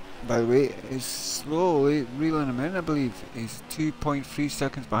 Mambo, by the way, is slowly reeling him in, I believe. He's 2.3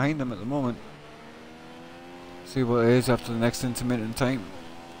 seconds behind him at the moment. See what it is after the next intermittent time.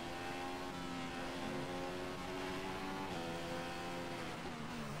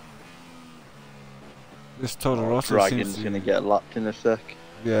 This Toro Rosso Dragon's seems to... going to get lapped in a sec.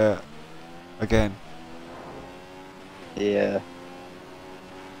 Yeah, again. Yeah.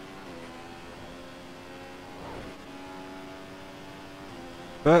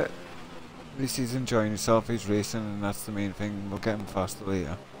 But at least he's enjoying himself, he's racing, and that's the main thing. We'll get him faster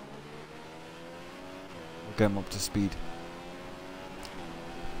later. We'll get him up to speed.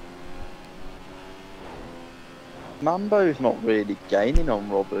 Mambo's not really gaining on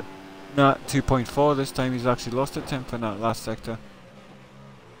Robert. Nah, 2.4 this time. He's actually lost a tenth in that last sector.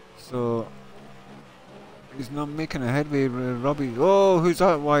 So he's not making a headway. Robbie. Oh, who's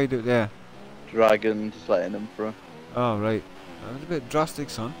that wide out there? Dragon just letting him through. Oh, right. That was a bit drastic,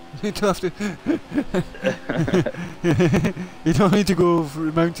 son. You don't have to. You don't need to go for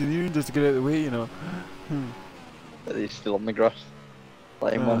mountaineering just to get out of the way, you know. But he's still on the grass.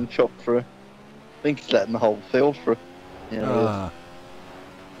 Letting one chop through. I think he's letting the whole field through. Yeah.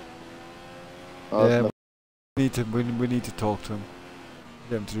 Yeah, we need to talk to him.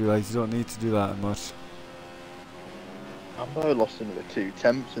 Get him to realise you don't need to do that much. Mambo lost another 2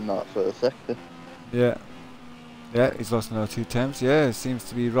 temps in that first sector. Yeah. Yeah, he's lost another 2 temps. Yeah, it seems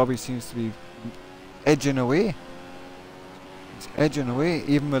to be Robbie seems to be edging away. He's edging away,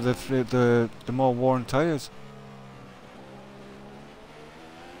 even with the more worn tyres.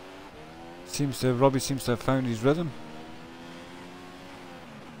 Robbie seems to have found his rhythm.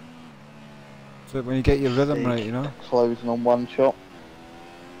 So when you get your rhythm right, you know. Closing on one shot.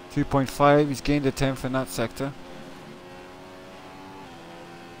 2.5. He's gained a tenth in that sector.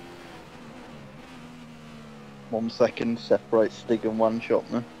 One second separates Stig and one shot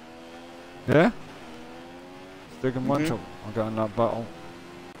now. Yeah? Stig and one shot. I'll get in that battle.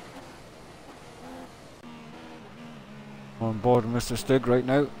 I'm on board with Mr. Stig right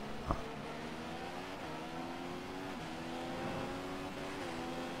now.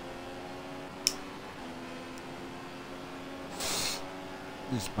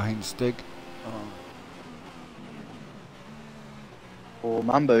 He's behind Stig. Oh,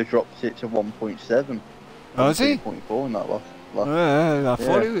 Mambo dropped it to 1.7. Oh, is he? 2.4 in that last. I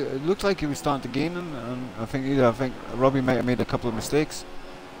thought it looked like he was starting to gain, and I think Robbie might have made a couple of mistakes.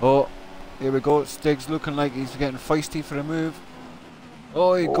 Oh, here we go. Stig's looking like he's getting feisty for a move.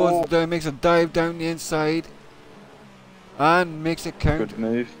 Oh, he goes down, makes a dive down the inside, and makes it count. Good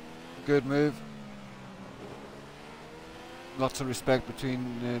move. Good move. Lots of respect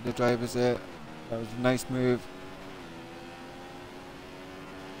between the drivers there. That was a nice move.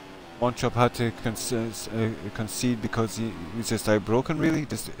 One chop had to concede because he was just broken, really.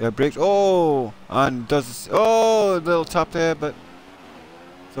 Just brakes. Oh, and does a little tap there, but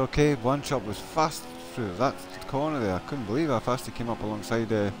it's okay. One chop was fast through that corner there. I couldn't believe how fast he came up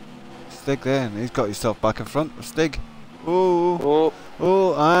alongside Stig there, and he's got himself back in front of Stig. Oh,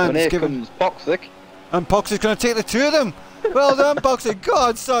 and here comes Poxic. And Poxic's going to take the 2 of them. Well done, Poxic.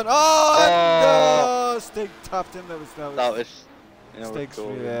 God, son. Oh, Stig tapped him. That was. Stig's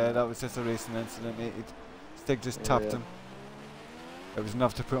that was just a racing incident, mate. Stig just tapped him. It was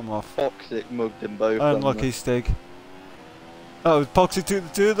enough to put him off. Poxic mugged them both. Unlucky Stig. Oh, Poxic took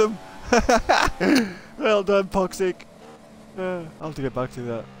the 2 of them. Well done, Poxic. I'll have to get back to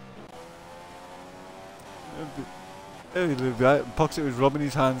that. Poxic was rubbing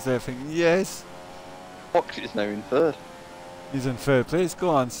his hands there, thinking, yes. Poxic's now in third. He's in third place. Go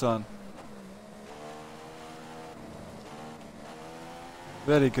on, son.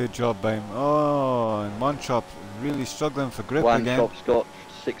 Very good job by him. Oh, and one chop really struggling for grip again. One chop's got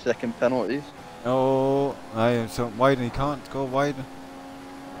 6-second penalties. Oh, so wide and he can't go wide.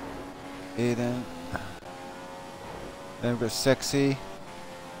 Aiden. Then we've got Sexy.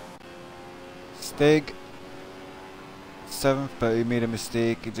 Stig. 7th, but he made a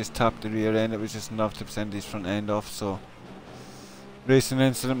mistake. He just tapped the rear end. It was just enough to send his front end off. So, racing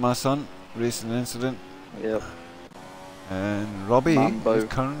incident, my son. Racing incident. Yep. And Robbie is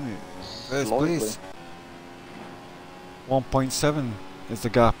currently first place. 1.7 is the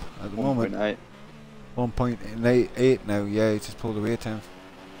gap at the moment. 1.8 now. Yeah, he just pulled away a tenth.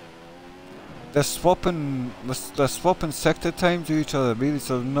 They're swapping sector time to each other, really,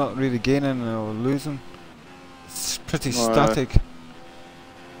 so they're not really gaining or losing. It's pretty static.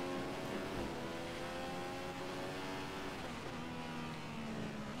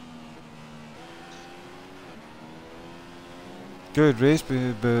 Good race, but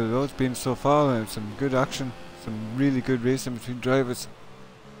it's been so far, and some good action, some really good racing between drivers.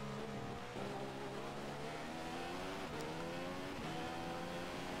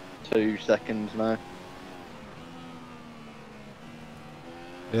 Two seconds now.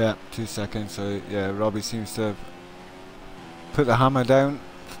 Yeah, 2 seconds. So yeah, Robbie seems to have put the hammer down,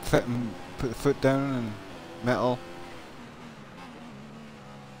 put the foot down, and metal.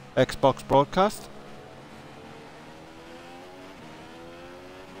 Xbox broadcast.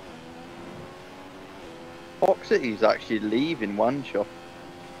 Fox City's actually leaving one shot,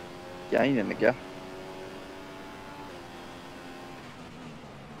 gaining the gap.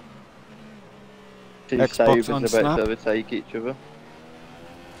 Two Xbox Sabres on about snap. to overtake each other.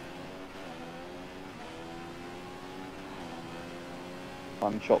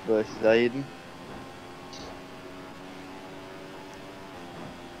 One shot versus Aiden.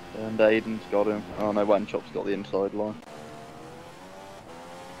 And Aiden's got him. Oh no, one shot's got the inside line.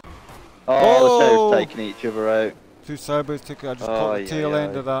 Oh, the Sabres taking each other out. Two Sabres took it. I just caught the tail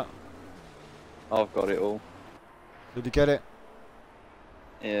end of that. I've got it all. Did you get it?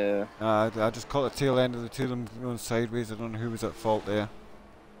 Yeah. I just caught the tail end of the two of them going sideways. I don't know who was at fault there.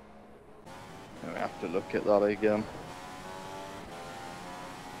 We have to look at that again.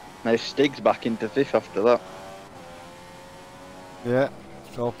 Now Stig's back into fifth after that. Yeah,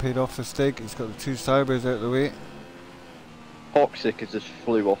 it's all paid off for Stig. He's got the two Sabres out of the way. Toxic has just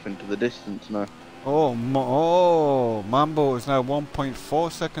flew off into the distance now. Oh, Mambo is now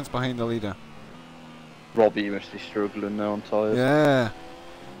 1.4 seconds behind the leader. Robbie must be struggling now on tyres. Yeah.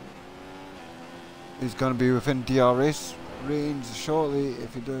 He's going to be within DRS range shortly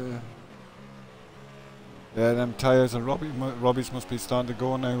if he do. Yeah, them tyres are Robbie's must be starting to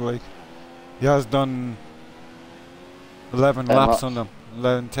go now. Like, he has done 11 laps on them.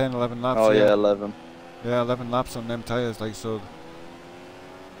 10, 11 laps. Oh yeah, 11. Yeah, 11 laps on them tyres, like, so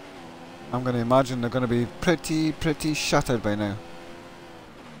I'm going to imagine they're going to be pretty shattered by now.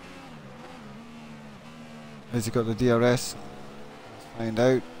 Has he got the DRS? Let's find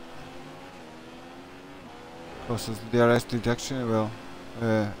out. Crosses the DRS detection, well,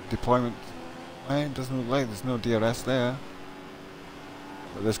 deployment. It doesn't look like there's no DRS there.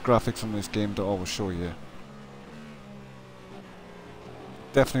 But there's graphics on this game that always show you.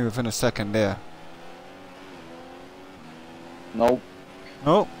 Definitely within a second there. Nope.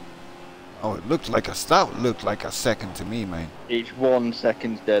 No. Oh, it looked like a second to me, man. Each 1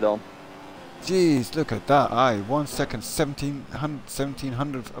 second's dead on. Jeez, look at that. Aye, 1 second,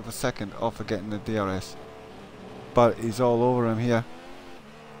 1700th of a second off of getting the DRS. But he's all over him here.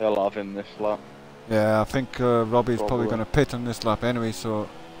 They'll have him this lap. Yeah, I think Robbie's probably going to pit on this lap anyway, so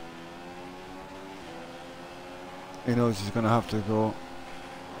he knows he's going to have to go.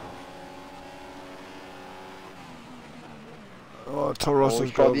 Oh, Toros's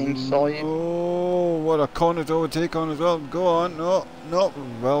got the inside. Oh, what a corner to overtake on as well. Go on. No.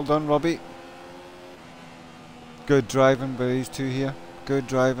 Well done, Robbie. Good driving by these two here. Good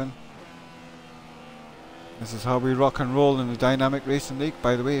driving. This is how we rock and roll in the Dynamic Racing League.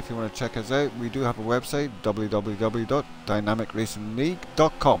 By the way, if you want to check us out, we do have a website,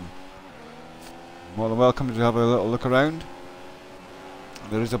 www.dynamicracingleague.com. More than welcome to have a little look around.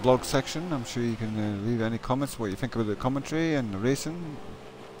 There is a blog section. I'm sure you can leave any comments, what you think about the commentary and the racing.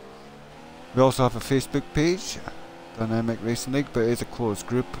 We also have a Facebook page, Dynamic Racing League, but it is a closed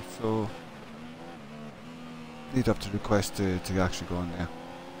group, so you'd have to request to actually go in there.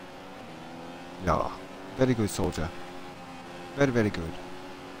 Yeah. Very good, soldier. Very good.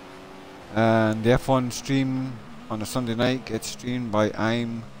 And the F1 stream on a Sunday night gets streamed by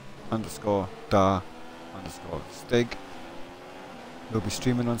I'm_da_Stig. We'll be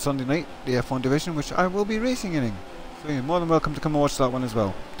streaming on Sunday night, the F1 division, which I will be racing in. So you're more than welcome to come and watch that one as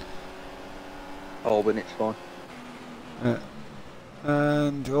well. Oh, but it's fine.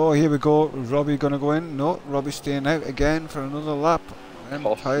 And, oh, here we go. Robbie gonna go in. No, Robbie's staying out again for another lap.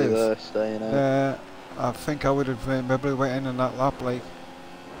 Costly there, staying out. I think I would have maybe went in on that lap, like.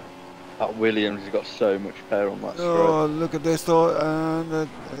 That Williams has got so much power on that straight. Oh, look at this though, and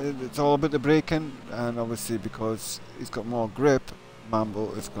it's all about the braking, and obviously because he's got more grip,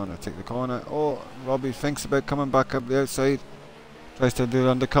 Mambo is going to take the corner. Oh, Robbie thinks about coming back up the outside, tries to do the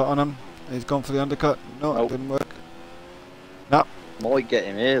undercut on him. He's gone for the undercut. No, it didn't work. Nah. Might get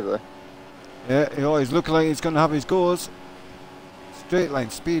him here though. Yeah, he's looking like he's going to have his goals. Straight line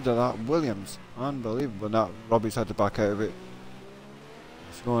speed of that Williams. Unbelievable. Now Robbie's had to back out of it.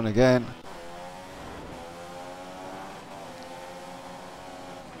 It's going again.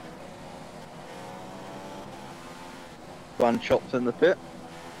 One chops in the pit.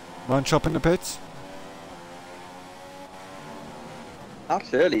 One chop in the pits.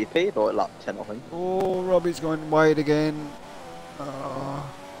 That's early. He paid like lap 10, I think. Oh, Robbie's going wide again.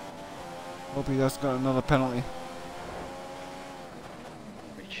 Robbie has got another penalty.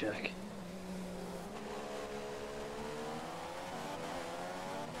 Let me check.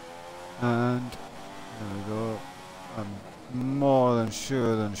 And there we go. I'm more than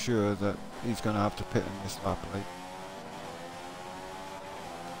sure that he's going to have to pit in this lap. Like,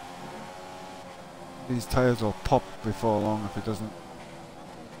 these tyres will pop before long if it doesn't.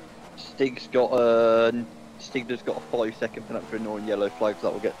 Stig's got a Stig just got a 5-second penalty for ignoring yellow flags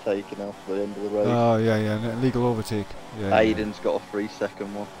that will get taken off the end of the race. Oh yeah, yeah, illegal overtake. Yeah. Aiden's got a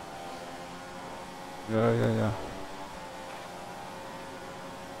 3-second one. Yeah, yeah, yeah.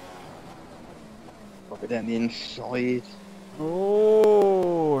 Robbie down the inside.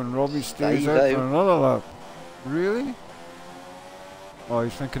 Oh, and Robbie stays out for another lap. Really? Oh,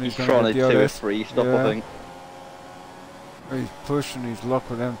 he's thinking he's going trying to to do a DRS. free stop, Yeah. I think. He's pushing, he's locked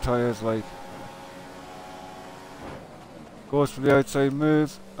with them tyres, like. Goes for the outside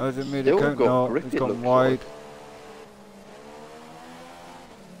move. Has it made Still a count? got No, grip, he's it gone looks wide. like.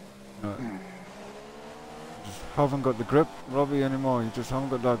 No. Just haven't got the grip, Robbie, anymore. You just haven't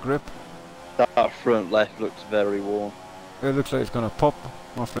got that grip. That front left looks very warm. It looks like it's going to pop,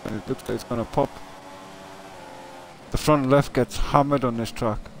 my friend. It looks like it's going to pop. The front left gets hammered on this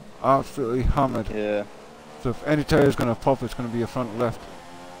track. Absolutely hammered. Yeah. So if any tyre is going to pop, it's going to be a front left.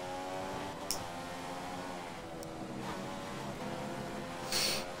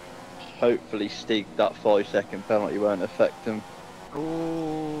 Hopefully Stig, that 5-second penalty won't affect him.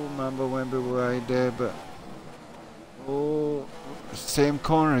 Oh, Mambo went wide there, but oh, same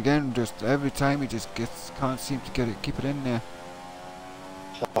corner again. Just every time he just can't seem to keep it in there.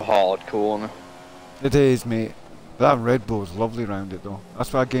 It's a hard corner. It is, mate. That Red Bull's lovely round it though.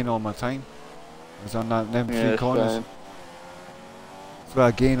 That's where I gain all my time. I was on them three corners. Same. That's where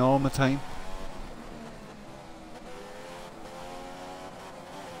I gain all my time.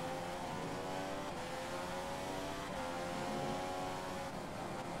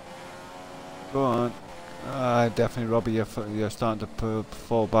 Go on. Definitely, Robbie, you're starting to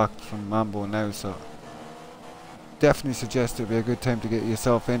fall back from Mambo now, so definitely suggest it would be a good time to get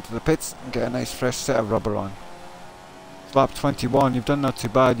yourself into the pits and get a nice fresh set of rubber on. It's lap 21, you've done not too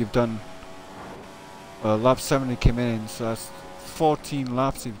bad. You've done, well, lap 70 came in, so that's 14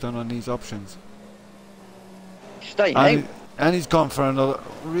 laps you've done on these options. Stay out. And he's gone for another.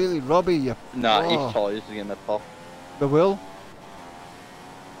 Really, Robbie, you. Nah, oh. his tyres are gonna pop. They will.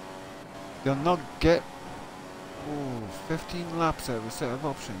 They'll not get 15 laps out of a set of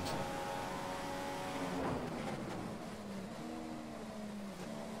options.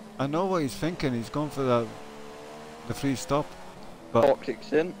 I know what he's thinking. He's going for the free stop. But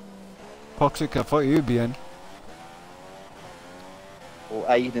Toxic's in. Toxic, I thought you'd be in. Or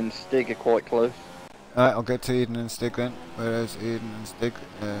Aiden and Stig are quite close. Alright, I'll get to Aiden and Stig then. Whereas Aiden and Stig?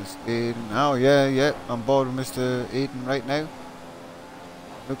 Aiden. Oh yeah, I'm bored with Mr. Aiden right now.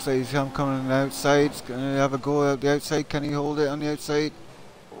 Looks like he's coming on the outside. He's gonna have a go out the outside. Can he hold it on the outside?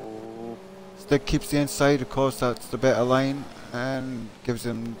 Oh. Stig keeps the inside, of course that's the better line, and gives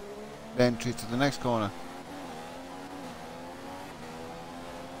him the entry to the next corner.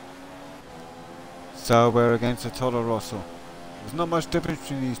 Sauber against a Toro Rosso. There's not much difference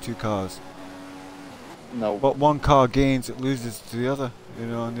between these two cars. No. What one car gains, it loses to the other, you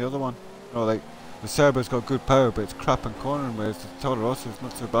know, on the other one. No, like, the Sauber's got good power, but it's crap in cornering, whereas the Toro Rosso's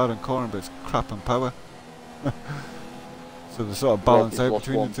not so bad in cornering, but it's crap in power. So they sort of balance out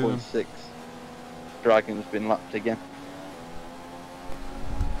between the two of them. 1.6. Dragon's been lapped again.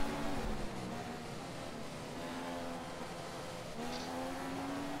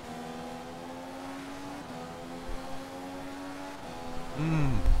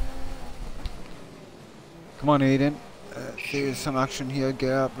 Come on, Aiden. There's some action here.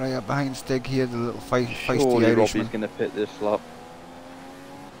 Get up right up behind Stig here, the little feisty Surely Irishman. Robbie's going to pit this lap.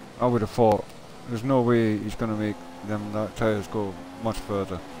 I would have thought. There's no way he's going to make them tyres go much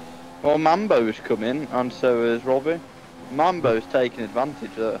further. Well, Mambo's come in, and so has Robbie. Mambo's taking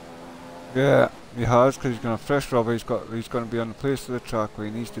advantage there. Yeah, he has, because he's going to fresh Robbie. He's going to be on the place of the track where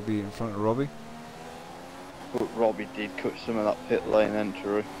he needs to be in front of Robbie. But Robbie did cut some of that pit lane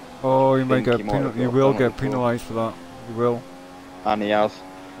entry. Oh, you might get he might have you got will penalty get for. penalised for that. You will. And he has.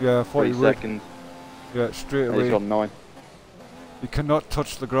 Yeah, I thought 3 you would. seconds. Yeah, straight And he's away. got 9. You cannot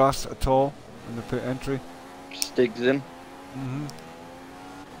touch the grass at all in the pit entry. Stig's in.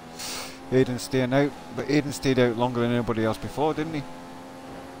 Aiden's staying out, but Aiden stayed out longer than anybody else before, didn't he?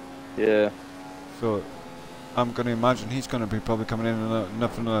 Yeah. So I'm going to imagine he's going to be probably coming in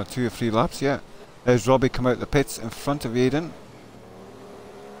another 2 or 3 laps yet. There's Robbie come out the pits in front of Aiden.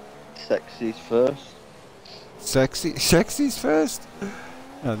 Sexy's first. Sexy's first.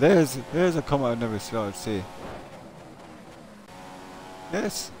 Now there's a comment I've never thought I'd say.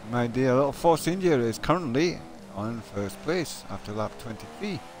 Yes, my dear little Force India is currently on first place after lap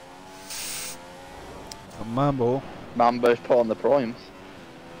 23. So Mambo's put on the primes.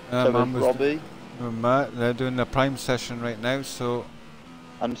 So is Mambo's Robbie. They're doing the prime session right now, so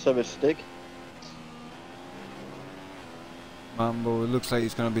And so is Stig. Mambo, it looks like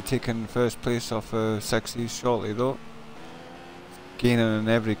he's going to be taking first place off Sexy shortly though. Gaining in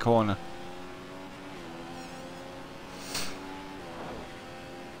every corner.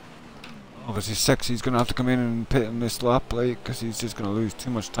 Obviously Sexy's going to have to come in and pit in this lap, like, because he's just going to lose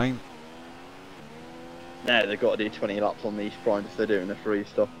too much time. No, they've got to do 20 laps on these primes if they're doing the free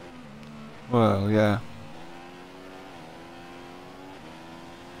stuff. Well, yeah.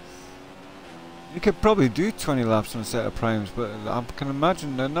 You could probably do 20 laps on a set of primes, but I can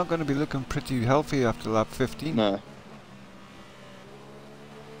imagine they're not going to be looking pretty healthy after lap 15. No.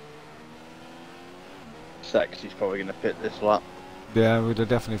 Sexy's probably going to pit this lap. Yeah, I would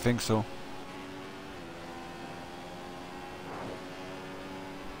definitely think so.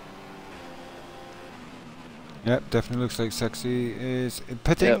 Yep, definitely looks like Sexy is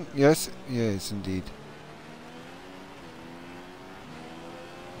pitting. Yep. Yes, yes, indeed.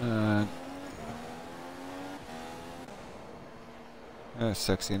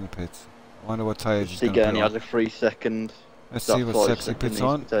 Sexy in the pits. I wonder what tyres he's going to put on. He has a 3 second. Let's see what Sexy puts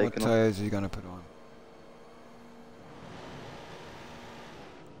on. What tyres is he going to put on?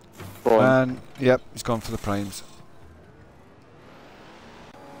 Prime. And yep, he's gone for the primes.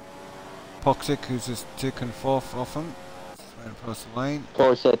 Poxic, who's just taken fourth off him, right across the line.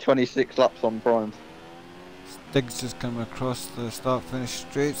 Probably said 26 laps on primes. Stiggs just come across the start finish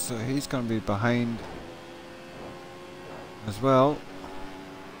straight, so he's going to be behind as well.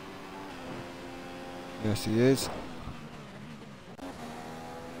 Yes, he is.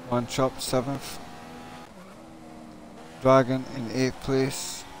 One Chop 7th. Dragon in 8th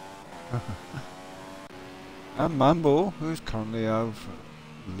place. And Mambo, who's currently our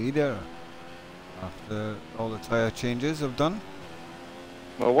leader after all the tyre changes have done.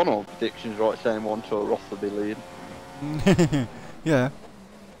 Well, one of my predictions right saying one to Ross will be leading. Yeah.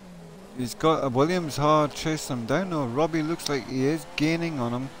 He's got a Williams hard chasing him down though. Robbie looks like he is gaining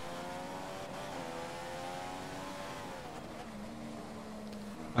on him.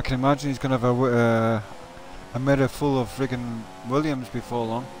 I can imagine he's going to have a mirror full of friggin' Williams before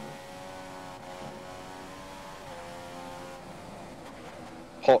long.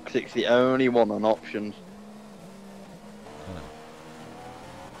 Poxic's the only one on options.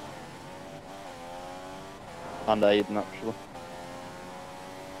 And Aiden actually.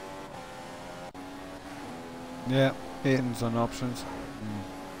 Yeah, Aiden's on options.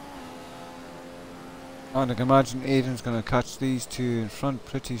 And I can imagine Aiden's going to catch these two in front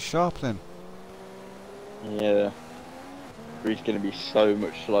pretty sharp then. Yeah. He's going to be so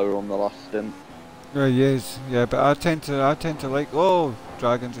much slower on the last stint. Yeah, he is. Yeah, but I tend to like. Oh,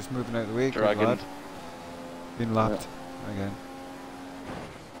 Dragon just moving out of the way. Dragon. Been lapped again.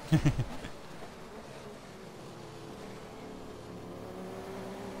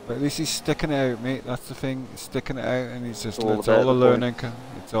 But at least he's sticking it out, mate. That's the thing. He's sticking it out, and he's just. It's all a learning.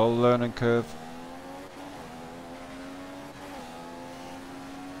 It's all a learning curve.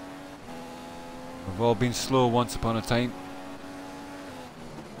 We've all been slow once upon a time.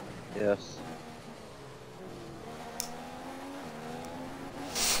 Yes.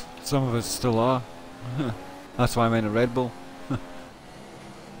 Some of us still are. That's why I'm in a Red Bull.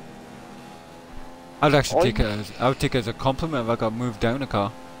 I'd actually take it as I would take it as a compliment if I got moved down a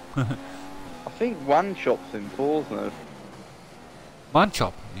car. I think one shop's in pause mode. Man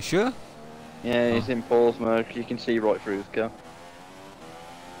chop, you sure? Yeah, he's in pause mode. You can see right through his car.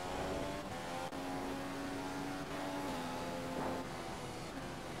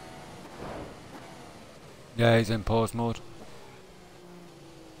 Yeah, he's in pause mode.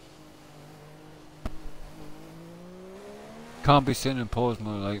 Can't be sitting in pause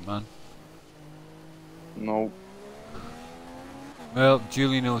mode, like, man. No. Well,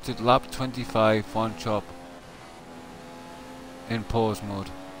 duly noted. Lap 25, one chop. In pause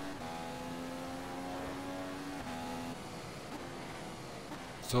mode.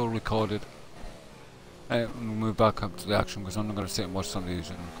 So recorded. We'll move back up to the action because I'm not going to sit and watch somebody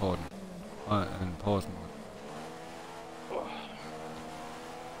who's in recording. In pause mode.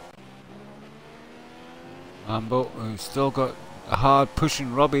 Mambo, who's still got a hard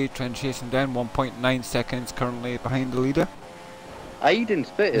pushing Robbie, trying to chase him down. 1.9 seconds currently behind the leader. Aiden's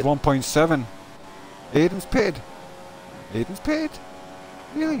pitted. 1.7. Aiden's pitted. Aiden's pitted.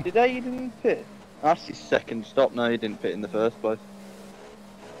 Really? Did Aiden pit? That's his second stop. No, he didn't pit in the first place.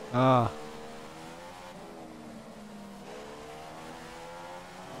 Ah.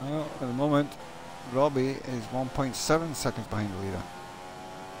 Well, at the moment, Robbie is 1.7 seconds behind the leader.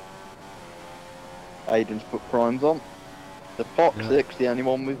 Aiden's put primes on. The Poxic's the only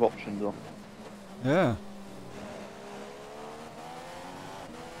one with options on. Yeah.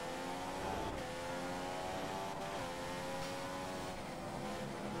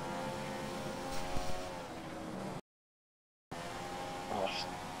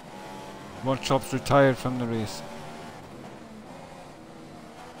 One Chop's retired from the race.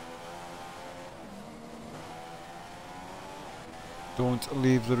 Don't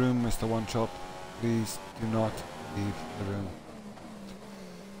leave the room, Mr. One Chop. Please do not leave the room.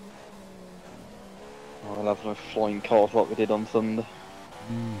 I'll have no flying cars like we did on Sunday.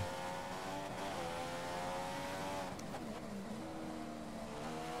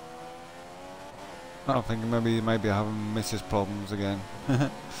 I don't think maybe you might be having missus problems again.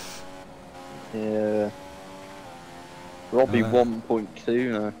 Yeah. Robbie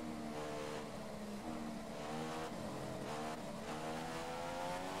 1.2 now.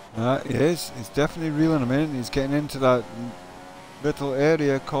 He is. He's definitely reeling him in. He's getting into that little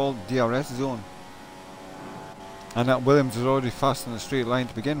area called DRS zone. And that Williams is already fast in the straight line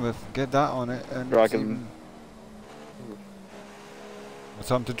to begin with. Get that on it. And Dragon. What's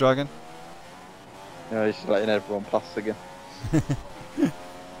happened to Dragon? Yeah, he's letting everyone pass again.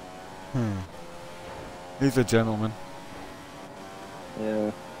 He's a gentleman.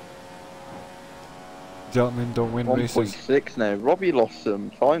 Yeah. Gentlemen don't win races. 1.6 now. Robbie lost some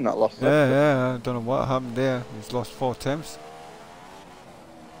time that last Yeah, yeah, I don't know what happened there. He's lost 4 attempts.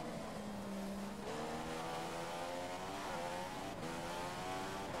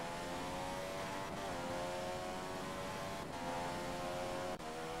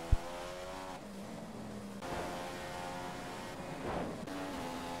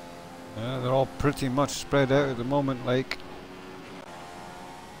 Yeah, they're all pretty much spread out at the moment, like.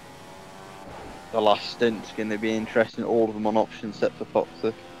 The last stint's going to be interesting. All of them on option set for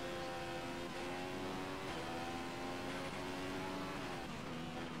Foxy.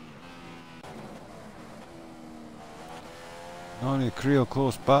 Only a real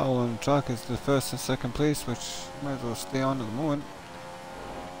close battle on the track is the first and second place, which might as well stay on at the moment.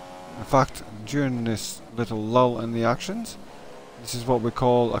 In fact, during this little lull in the actions, this is what we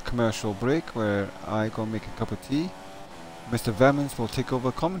call a commercial break, where I go make a cup of tea. Mr. Vemons will take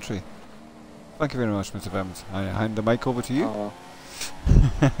over commentary. Thank you very much, Mr. Vemons. I hand the mic over to you.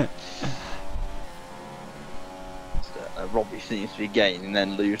 Robbie seems to be gaining and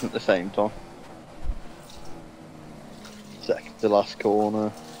then losing at the same time. Second to last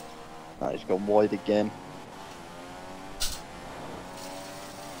corner. Now he's gone wide again.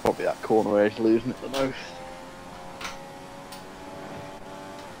 Probably that corner where he's losing it the most.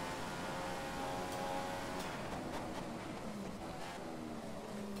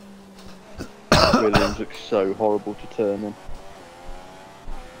 Williams looks so horrible to turn in.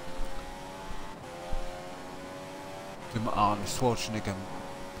 The Arnold Schwarzenegger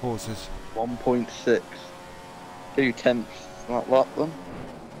poses. 1.6. 2 tenths like that then.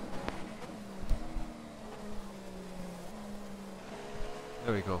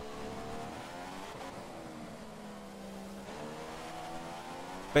 There we go.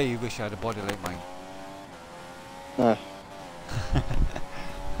 Bet you wish I had a body like mine. No.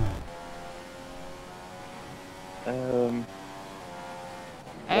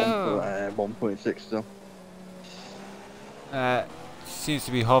 1.6 still. Seems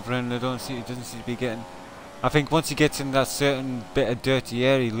to be hovering. It doesn't seem to be getting. I think once he gets in that certain bit of dirty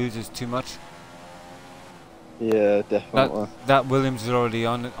air, he loses too much. Yeah, definitely. That Williams is already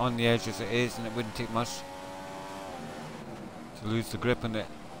on the edge as it is, and it wouldn't take much to lose the grip on it.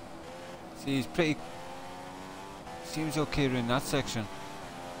 See, he's pretty. Seems okay in that section.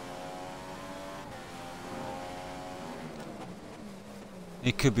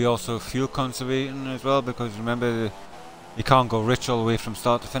 It could be also fuel conservation as well, because remember, you can't go rich all the way from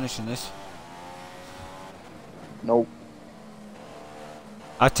start to finish in this. Nope.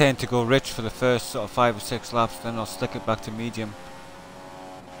 I tend to go rich for the first sort of 5 or 6 laps, then I'll stick it back to medium,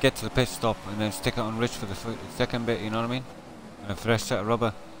 get to the pit stop, and then stick it on rich for the second bit, you know what I mean? And a fresh set of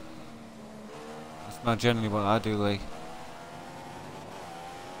rubber. That's not generally what I do, like.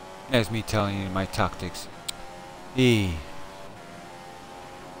 There's me telling you my tactics.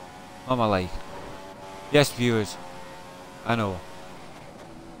 What am I like? Yes, viewers. I know.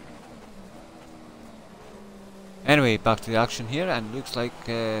 Anyway, back to the action here, and looks like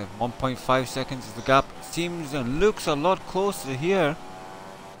 1.5 seconds is the gap. Seems and looks a lot closer here.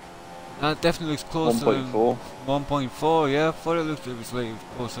 That definitely looks closer. 1.4. 1.4, yeah. Thought it looked slightly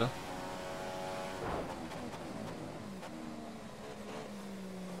closer.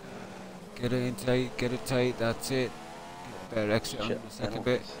 Get it in tight, get it tight. That's it. Get a better exit on the second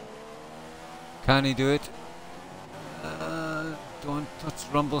bit. Can he do it? Don't touch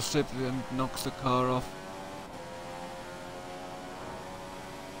rumble strip and knocks the car off.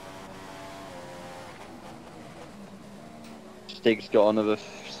 Stig's got another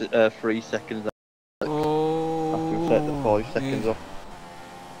 3 seconds. Oh, after we set the 5 seconds off.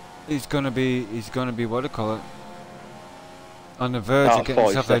 He's gonna be what do you call it? On the verge of Out getting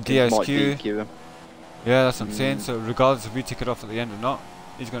of 5 himself a seconds might DSQ. DQ him. Yeah, that's what I'm saying. So regardless if we take it off at the end or not,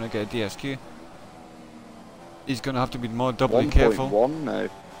 he's gonna get a DSQ. He's gonna have to be more doubly careful. 1.1 now.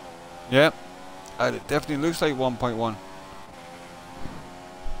 Yeah, it definitely looks like 1.1.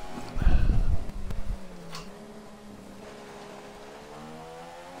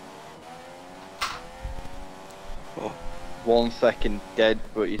 Oh, 1 second dead,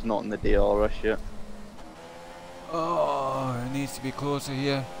 but he's not in the DRS yet. Oh, it needs to be closer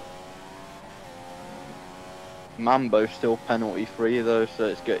here. Mambo's still penalty free though, so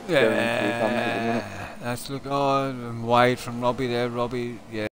it's going to be penalty at the minute. Let's look. Oh, I'm wide from Robbie there. Robbie,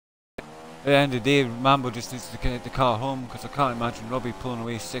 yeah. At the end of the day, Mambo just needs to get the car home because I can't imagine Robbie pulling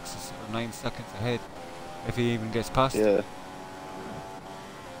away 6 or 9 seconds ahead if he even gets past. Yeah.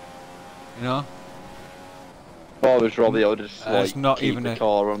 You know? If I was Robbie, I would just it's not keep even the a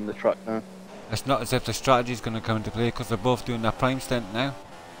car on the track now. It's not as if the strategy is going to come into play because they're both doing their prime stint now.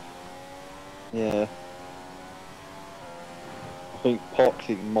 Yeah. I think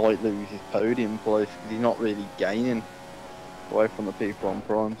Poxy might lose his podium place because he's not really gaining away from the people on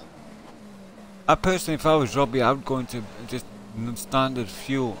primes. I personally, if I was Robbie, I would go into just standard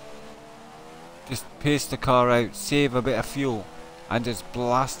fuel. Just pace the car out, save a bit of fuel, and just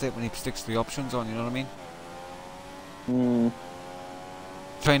blast it when he sticks the options on, you know what I mean?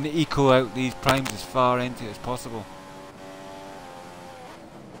 Trying to eco out these primes as far into it as possible.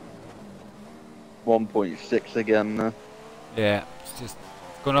 1.6 again now. Yeah, it's just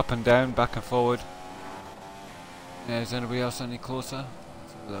going up and down, back and forward. Yeah, is anybody else any closer?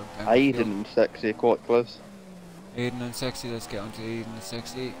 Aiden and Sexy are quite close. Aiden and Sexy, let's get on to Aiden and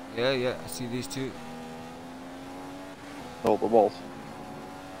Sexy. Yeah, I see these two. Oh, the walls.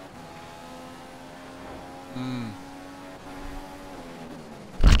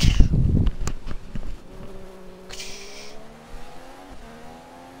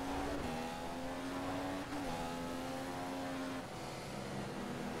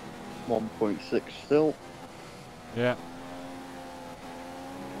 1.6 still. Yeah.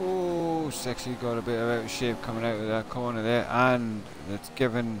 Oh, Sexy got a bit of out of shape coming out of that corner there, and it's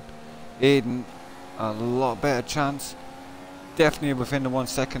given Aiden a lot better chance. Definitely within the 1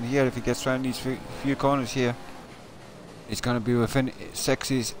 second here if he gets around these few corners here. It's going to be within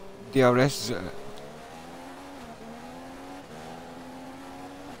Sexy's DRS.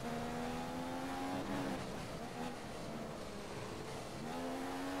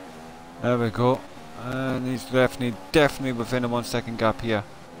 There we go. And he's definitely within a 1 second gap here.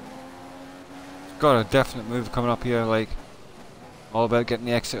 He's got a definite move coming up here, like all about getting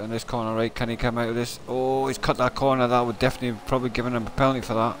the exit on this corner, right? Can he come out of this? Oh, he's cut that corner. That would definitely probably given him a penalty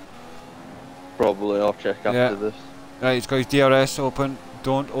for that. Probably, I'll check after this. Right, he's got his DRS open.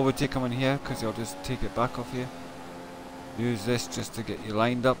 Don't overtake him in here because he'll just take it back off you. Use this just to get you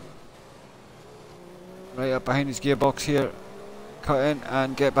lined up. Right up behind his gearbox here. Cut in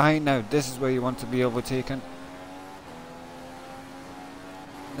and get behind now. This is where you want to be overtaken.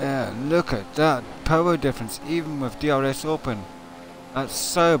 Yeah, look at that power difference even with DRS open. That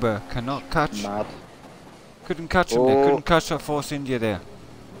Sauber cannot catch. Mad. Couldn't catch him there. Couldn't catch that Force India there.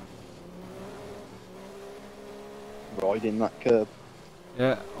 Riding that curb.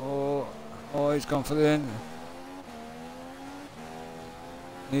 Yeah. Oh, he's gone for the end.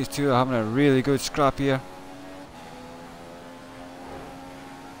 These two are having a really good scrap here.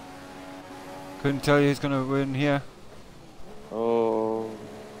 Couldn't tell you who's going to win here. Oh.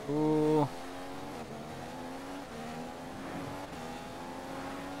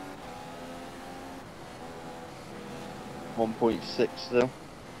 1.6 still.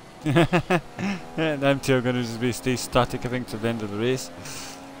 Them two are going to just be stay static, I think, to the end of the race.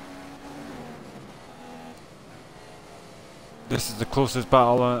 This is the closest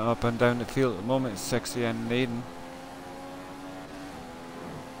battle up and down the field at the moment. It's Sexy and Aiden.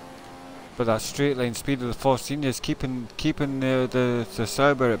 But that straight line speed of the Force Senior is keeping the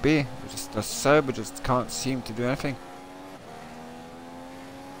Sauber at bay. The Sauber just can't seem to do anything.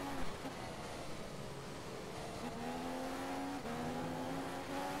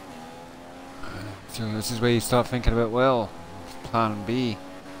 So this is where you start thinking about, well, plan B.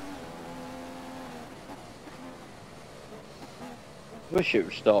 Wish it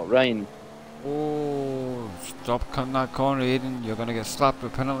would start raining. Oh, stop cutting that corner, Aiden. You're going to get slapped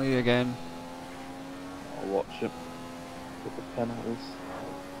with penalty again. I'll watch it. With the penalties.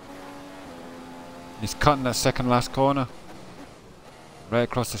 He's cutting that second last corner. Right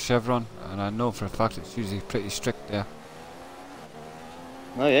across the chevron. And I know for a fact it's usually pretty strict there.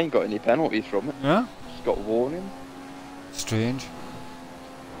 No, he ain't got any penalties from it. Yeah? Just got a warning. Strange.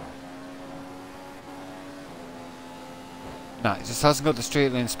 Nah, it just hasn't got the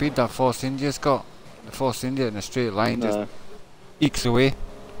straight line speed that Force India's got. The Force India in a straight line just ekes away.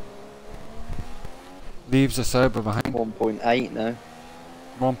 Leaves the Sauber behind. 1.8 now.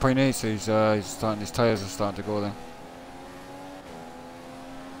 1.8, so he's starting, his tyres are starting to go then.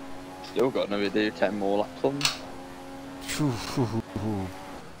 Still got another do 10 more laps on them.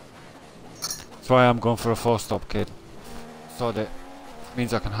 That's why I'm going for a 4-stop, kid. Sod it.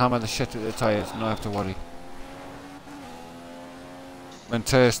 Means I can hammer the shit at the tyres and not have to worry. When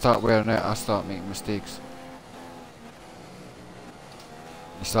tyres start wearing out, I start making mistakes.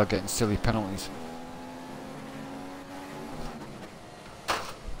 You start getting silly penalties.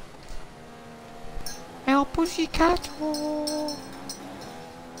 El Pussycato!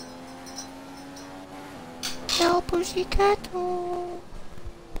 El Pussycato!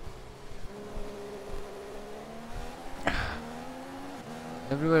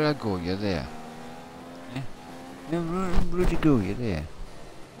 Everywhere I go, you're there. Eh? Everywhere you go, you're there.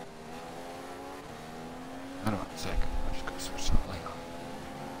 Hold on a sec. I'm just going to switch that light on.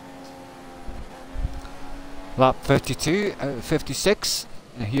 Lap 52 out of 56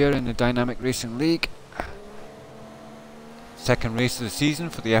 here in the Dynamic Racing League. Second race of the season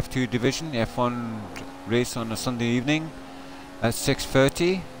for the F2 division. The F1 race on a Sunday evening at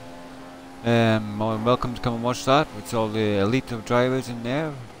 6:30. More than welcome to come and watch that. It's all the elite of drivers in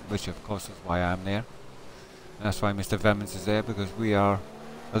there, which of course is why I'm there. And that's why Mr. Vemons is there, because we are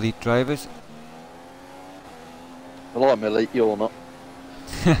elite drivers. Well, I'm elite, you're not.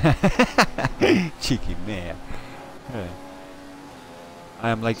 Cheeky mare. Yeah. I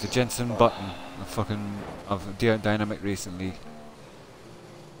am like the Jensen Button of Dynamic Racing League.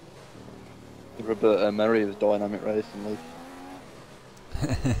 Roberta Murray of Dynamic Racing League.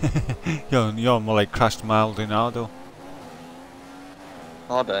 You're more like crashed mild Ronaldo.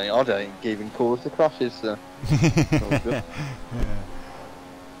 I don't even cause the crashes, so.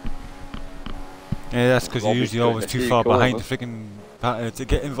 Yeah, that's because you're usually always too far behind the freaking to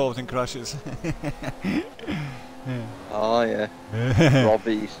get involved in crashes. Oh yeah.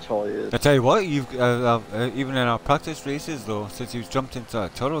 Robbie's tyres. I tell you what, you've even in our practice races though, since you've jumped into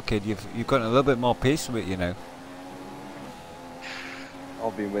that Toro, kid, you've got a little bit more pace with you now. I'll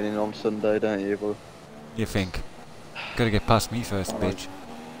be winning on Sunday, don't you, bro? You think? Gotta get past me first, bitch.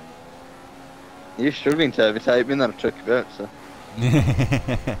 You're struggling to overtake me, and that'll trick you out, so.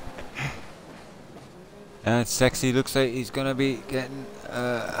 And Sexy looks like he's gonna be getting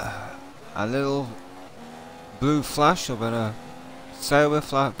a little blue flash of a Sauber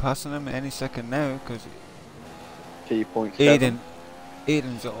flat passing him any second now, because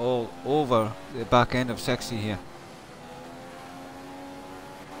Aiden's all over the back end of Sexy here.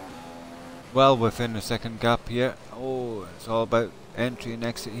 Well within the second gap here. Oh, it's all about entry and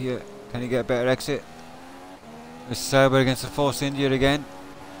exit here. Can he get a better exit? This Sauber against the Force India again.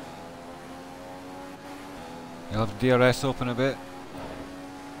 You'll have the DRS open a bit.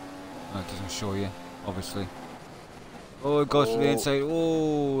 Oh, it doesn't show you, obviously. Oh, it goes to the inside.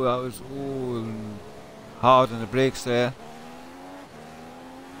 Oh, that was hard on the brakes there.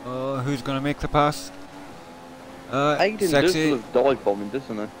 Oh, who's going to make the pass? Aiden Sexy. does love dive bombing,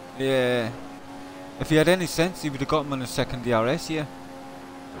 doesn't he? Yeah. If he had any sense, he would have got him on the second DRS here.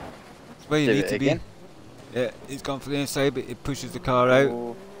 That's where you need to be. Yeah, he's gone for the inside, but he pushes the car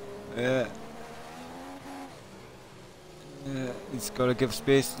out. Yeah. He's got to give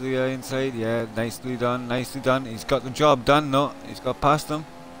space to the inside. Yeah, nicely done, nicely done. He's got the job done, no, he's got past them.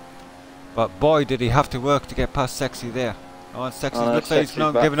 But boy, did he have to work to get past Sexy there. Oh, and Sexy looks like he's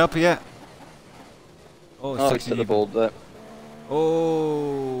not giving up yet. Oh, Sexy. The ball there.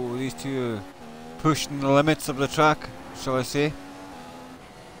 Oh, these two are pushing the limits of the track, shall I say.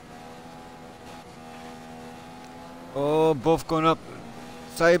 Oh, both going up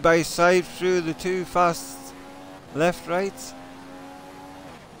side by side through the two fast left, right.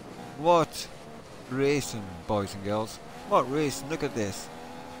 What racing, boys and girls. What racing, look at this.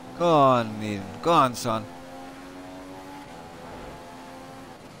 Go on, Aiden. Go on, son.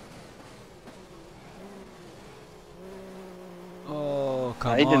 Oh,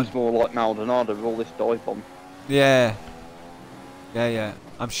 come on. Aiden's more like Maldonado with all this dive bomb. Yeah. Yeah, yeah.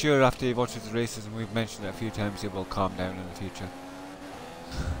 I'm sure after he watches the races, and we've mentioned it a few times, he will calm down in the future.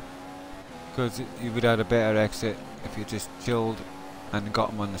 Because you would have had a better exit if you just chilled and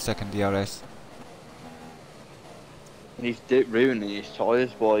got him on the second DRS. And he's ruining his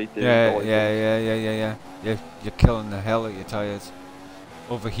tyres by doing yeah. You're killing the hell out of your tyres.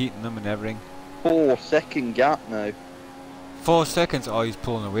 Overheating them and everything. 4-second gap now. 4 seconds? Oh, he's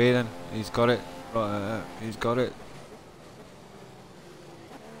pulling away then. He's got it. He's got it.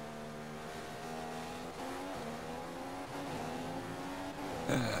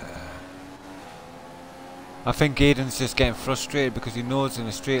 I think Aiden's just getting frustrated because he knows in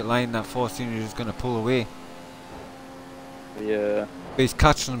a straight line that Force Senior is going to pull away. Yeah. But he's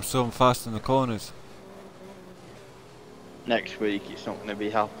catching him so fast in the corners. Next week it's not going to be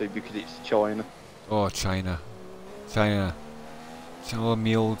happy because it's China. Oh, China. China. Oh,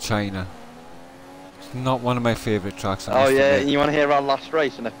 me old China. It's not one of my favourite tracks. Oh yeah, you want to hear our last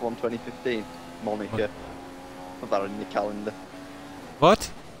race in F1 2015? Monaco. Put that on your calendar.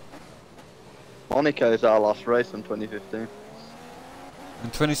 What? Monaco is our last race in 2015. In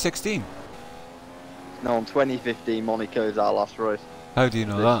 2016? No, in 2015 Monaco is our last race. How do you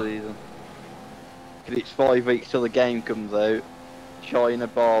know this that? season. Because it's 5 weeks till the game comes out. China,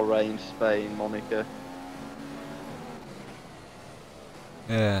 Bahrain, Spain, Monaco.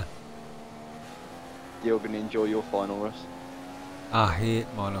 Yeah. You're going to enjoy your final race. I hate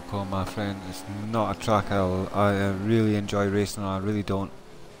Monaco, my friend. It's not a track I really enjoy racing on. I really don't.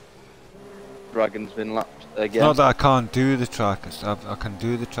 Dragon's been lapped It's again. not that I can't do the track. I can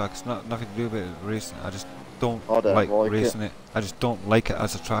do the track. It's not nothing to do with racing. I just don't like racing it. I just don't like it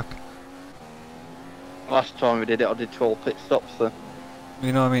as a track. Last time we did it, I did 12 pit stops though.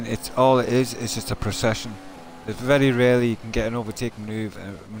 You know what I mean? It's all it is. It's just a procession. It's very rarely you can get an overtake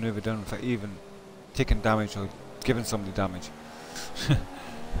maneuver done for even taking damage or giving somebody damage.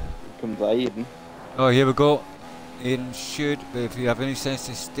 Comes Aiden. Oh, here we go. Aiden should, but if you have any sense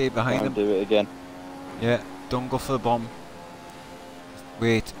to stay behind him. Do it again. Yeah, don't go for the bomb. Just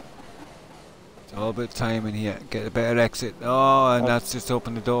wait. It's all about timing here. Get a better exit. Oh, and that's just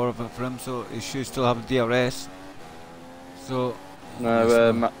opened the door for him, so he should still have a DRS. So.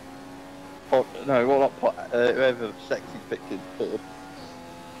 No, no, well, not pot, whoever Sexy picked it.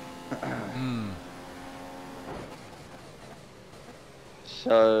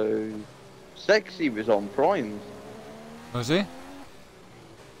 So, Sexy was on primes. Was he?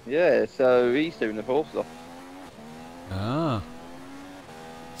 Yeah, so he's doing the full stuff. Ah.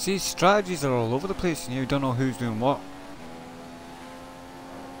 See, strategies are all over the place and you don't know who's doing what.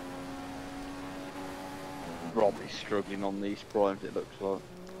 Robbie's struggling on these primes, it looks like.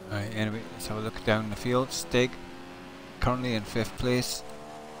 Right, anyway, let's have a look down the field. Stig, currently in 5th place.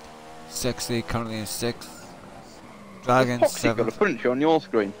 Sexy, currently in 6th. Dragon, Toxic 7th. got a puncher on your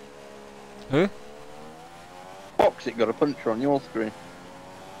screen. Who? Toxic got a puncher on your screen.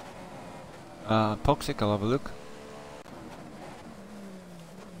 Toxic, I'll have a look.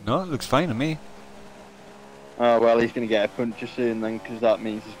 No, it looks fine to me. Oh well, he's going to get a puncher soon then, because that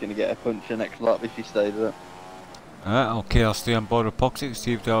means he's going to get a puncher next lap if he stays there. Okay, I'll stay on board with Toxic,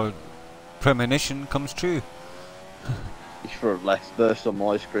 see if our premonition comes true. He's for less burst on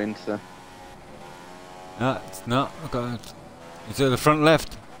my screen, so. No, it's not. It's at the front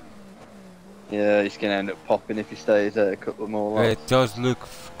left. Yeah, he's going to end up popping if he stays there a couple more laps. It does look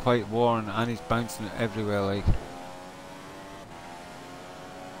quite worn and he's bouncing it everywhere like.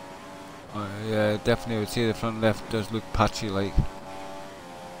 Yeah, definitely would say the front left does look patchy like.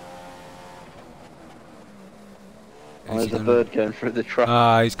 Oh, there's a bird going through the trap.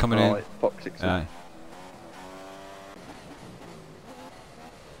 Ah, he's coming in. It's Toxic. Aye.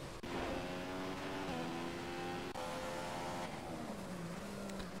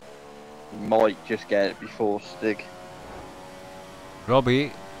 He might just get it before Stig.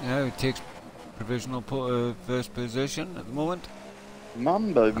 Robbie now takes provisional first position at the moment.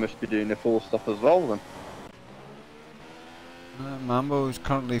 Mambo must be doing the full stuff as well then. Mambo is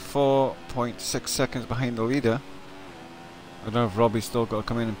currently 4.6 seconds behind the leader. I don't know if Robbie's still got to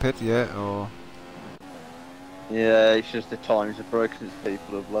come in and pit yet or. Yeah, it's just the times are broken since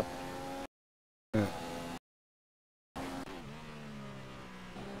people have left. Yeah.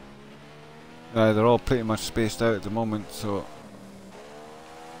 They're all pretty much spaced out at the moment, so.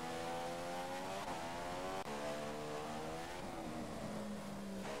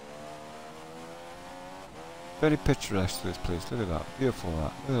 Very picturesque this place, look at that, beautiful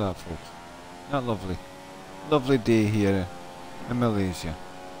that, look at that folks. Isn't that lovely? Lovely day here in Malaysia.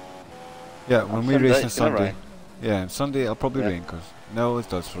 Yeah, when we race on Sunday. Yeah, Sunday it'll probably rain because now it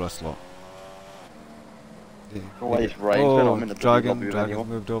does for us lot. Always rains when I'm in the Dragon's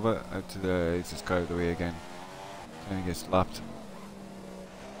moved over out to the, he's just got out of the way again. Then he gets lapped.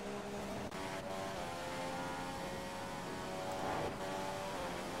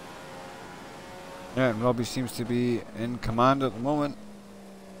 Yeah, and Robbie seems to be in command at the moment.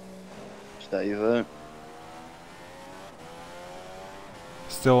 Stay there.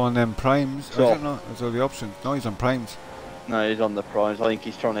 Still on them primes. So, I don't know. Those are the options. No, he's on primes. No, he's on the primes. I think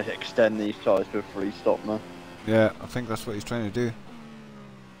he's trying to extend these tyres to a free stop now. Yeah, I think that's what he's trying to do.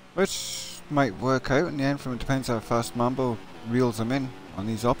 Which might work out in the end. From it depends how fast Mambo reels him in. on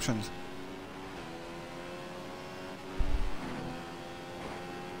these options.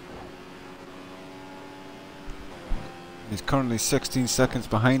 He's currently 16 seconds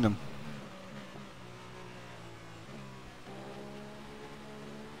behind him.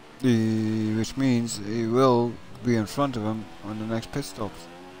 Which means he will be in front of him on the next pit stops.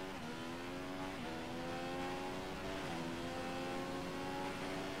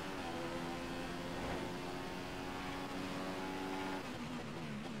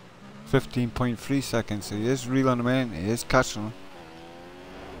 .3 seconds, so he is reeling him in, he is catching him.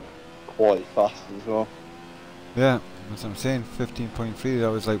 Quite fast as well. Yeah, that's what I'm saying, 15.3,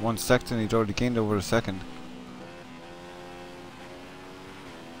 that was like 1 second, he'd already gained over a second.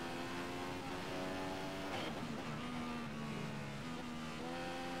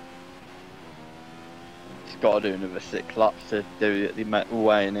 He's got to do another 6 laps to do it, the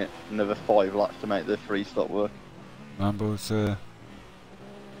way in it, another 5 laps to make the 3-stop work. Mambo's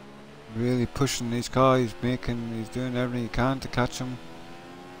really pushing his car, he's doing everything he can to catch him.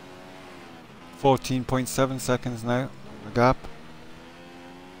 14.7 seconds now, the gap.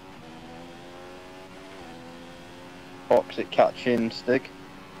 Toxic catching stick.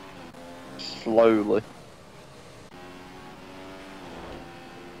 Slowly.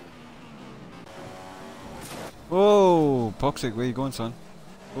 Whoa, Toxic, where you going, son?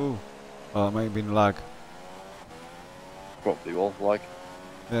 Oh, it might have been lag. Probably was like.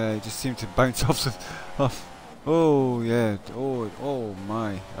 Yeah, he just seemed to bounce off. Oh yeah. Oh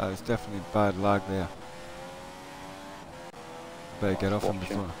my. That is definitely bad lag there. Better get off him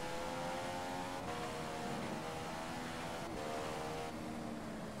before.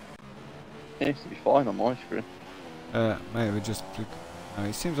 He seems to be fine on my screen. Mate, we just.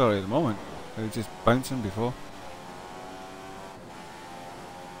 He seems alright at the moment. He was just bouncing before.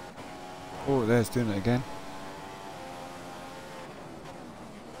 Oh, there's doing it again.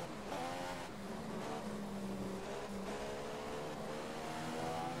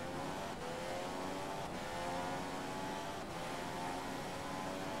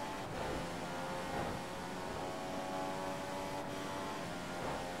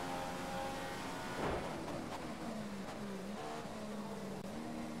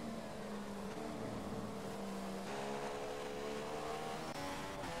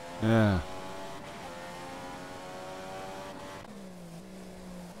 Yeah.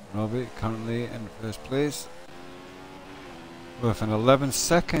 Robbie currently in first place. Within 11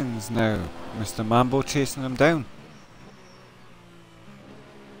 seconds now. Mr. Mambo chasing him down.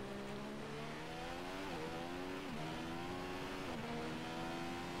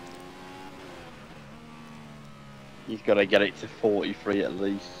 He's got to get it to 43 at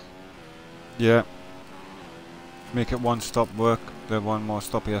least. Yeah. Make it one stop work, the one more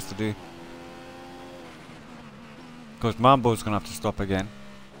stop he has to do. Because Mambo's going to have to stop again.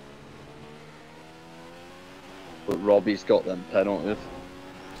 But Robbie's got them penalties.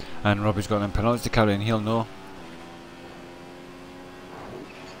 And Robbie's got them penalties to carry and he'll know.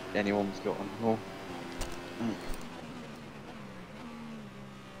 Anyone's got them. No.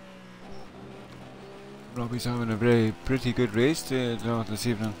 Robbie's having a pretty good race this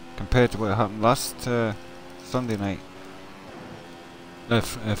evening compared to what happened last Sunday night.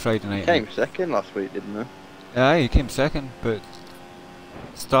 Friday night. He came second last week, didn't he? Yeah, he came second, but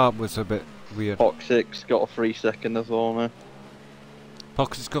start was a bit weird. Toxic's got a 3 second as well now.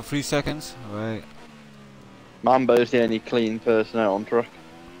 Pox's got 3 seconds. Right. Mambo's the only clean person out on track.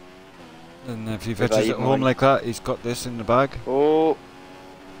 And if he fetches it home like that, he's got this in the bag. Oh,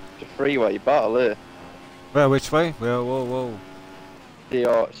 it's a freeway battle here. Well, which way? Well, whoa.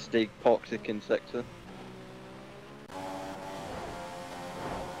 DR, Stig, Toxic in sector.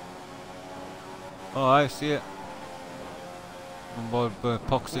 Oh, I see it. On board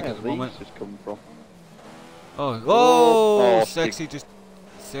Toxic at the moment. Just come from. Oh, Sexy just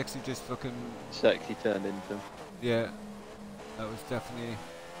fucking. Sexy turned into him. Yeah, that was definitely.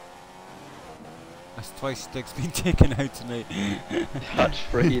 That's twice Stig's been taken out tonight. That's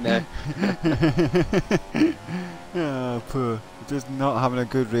free now. Oh, poor. Just not having a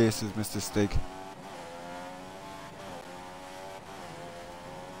good race is Mr. Stig.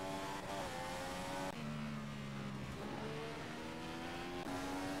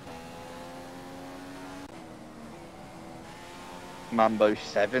 Mambo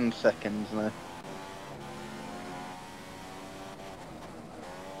 7 seconds now.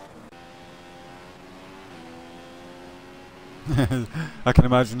 I can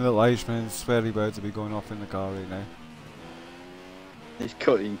imagine the little Irishman and sweary birds will be going off in the car right now. He's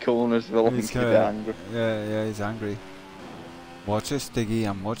cutting corners, he's a bit angry. Yeah, he's angry. Watch it, Stiggy,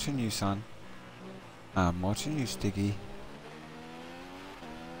 I'm watching you, son. I'm watching you, Stiggy.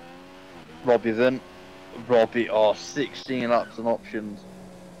 Robbie then. Robbie, 16 laps and options.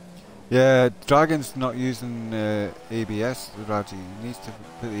 Yeah, Dragon's not using ABS, Raji. He needs to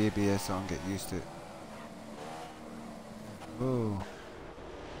put the ABS on, get used to it. Oh.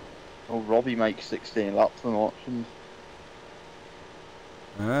 Oh, Robbie makes 16 laps and options.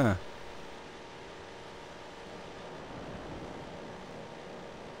 Yeah.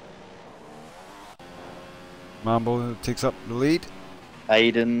 Mambo takes up the lead.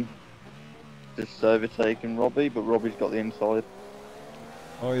 Aiden just overtaken Robbie, but Robbie's got the inside.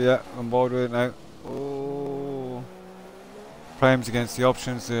 Oh yeah, I'm bored with it now. Oh. Primes against the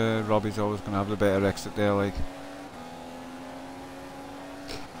options. Robbie's always going to have the better exit there, like.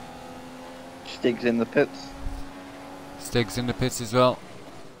 Stig's in the pits. Stig's in the pits as well.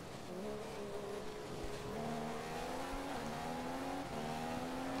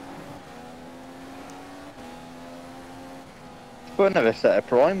 Put another set of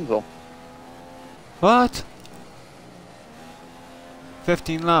primes on. What?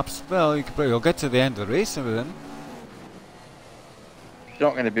 15 laps. Well, you'll get to the end of the race with him. It's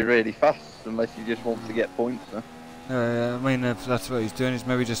not going to be really fast unless you just want to get points. I mean, if that's what he's doing, he's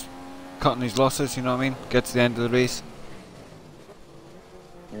maybe just cutting his losses, you know what I mean? Get to the end of the race.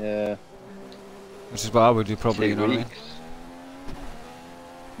 Yeah. Which is what I would do probably, you know what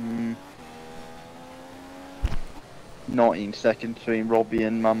I mean? 19 seconds between Robbie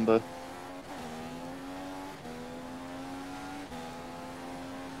and Mambo.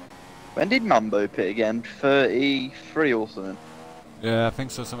 When did Mambo pit again? 33 or something? Yeah, I think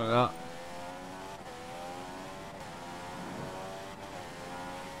so, something like that.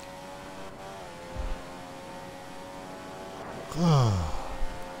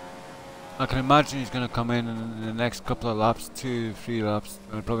 I can imagine he's going to come in the next couple of laps, 2-3 laps,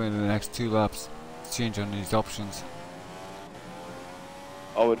 probably in the next 2 laps, change on his options.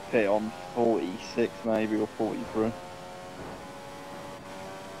 I would pit on 46 maybe, or 43.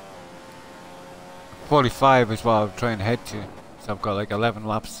 45 is what I'll try and head to, so I've got like 11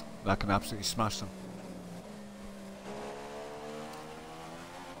 laps that I can absolutely smash them.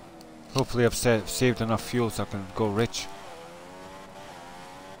 Hopefully I've saved enough fuel so I can go rich.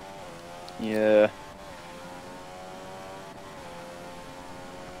 Yeah.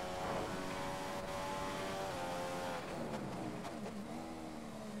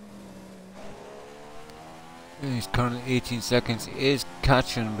 He's currently 18 seconds. He is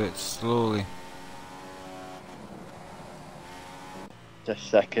catching, but slowly. The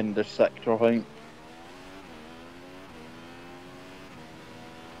second sector, I think.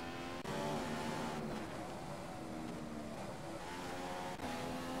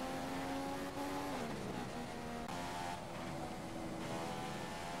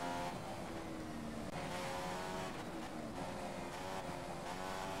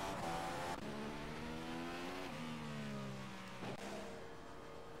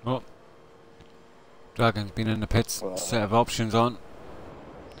 Oh. Dragon's been in the pits, set of options on.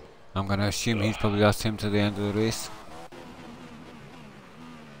 I'm going to assume he's probably lost him to the end of the race.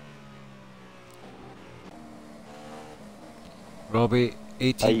 Robbie,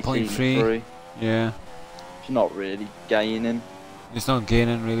 18.3. Yeah. It's not really gaining. It's not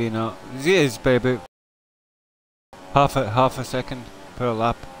gaining really, no. It is by about half a second per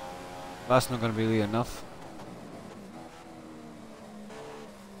lap. That's not going to be really enough.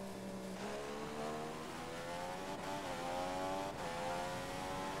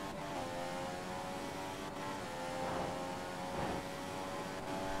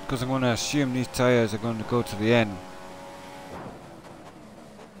 Because I'm going to assume these tyres are going to go to the end.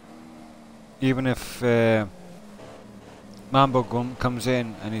 Even if Mambo comes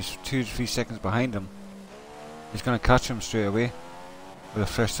in and he's 2 to 3 seconds behind him, he's going to catch him straight away with a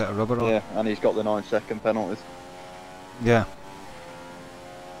fresh set of rubber on. Yeah, and he's got the 9-second penalties. Yeah.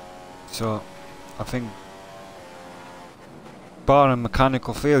 So, I think, barring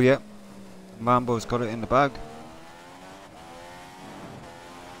mechanical failure, Mambo's got it in the bag.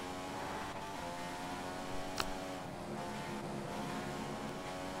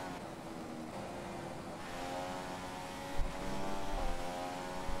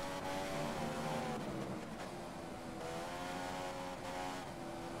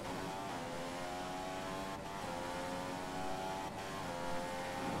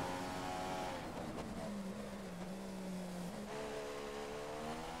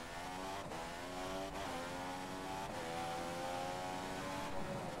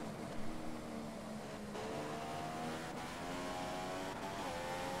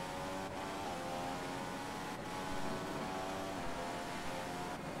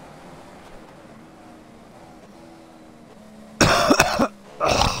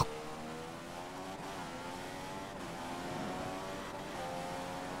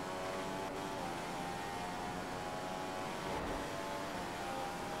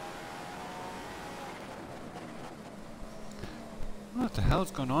 hell's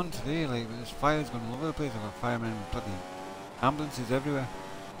going on today? Like, there's fires going all over the place. I've got firemen and bloody ambulances everywhere.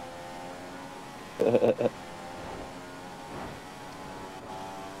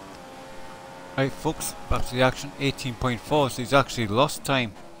 Right, folks, back to the action. 18.4, so he's actually lost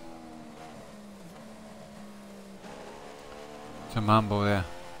time to Mambo there.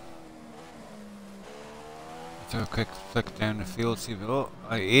 Let's have a quick flick down the field, see if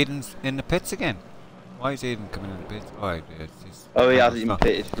Aiden's in the pits again. Why is Aiden coming in the pits? Oh, he hasn't even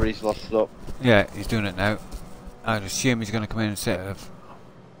pitted for his last stop. Yeah, he's doing it now. I'd assume he's going to come in and set of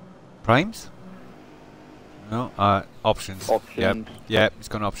primes? No, options. Options. Yep, he's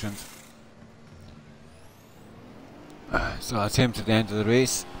got options. So that's him to the end of the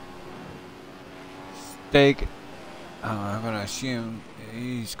race. Stig, I'm going to assume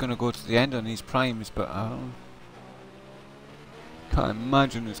he's going to go to the end on these primes, but I can't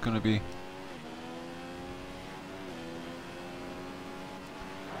imagine it's going to be.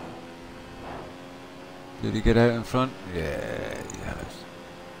 Did he get out in front? Yeah, he has.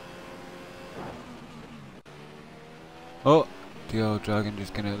 Oh, the old dragon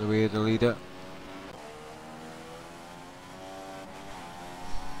just getting out of the way of the leader.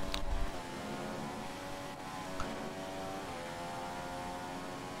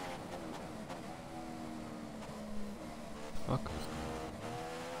 Fuck.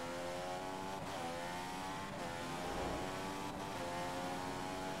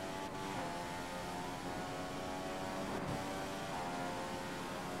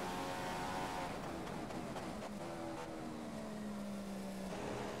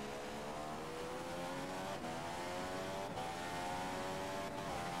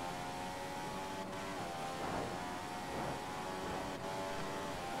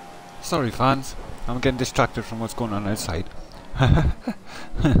 Sorry fans, I'm getting distracted from what's going on outside.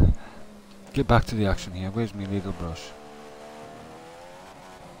 Get back to the action here. Where's my legal brush?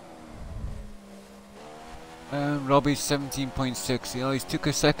 Robbie's 17.6. Yeah, he's took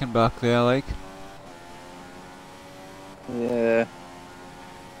a second back there, like. Yeah.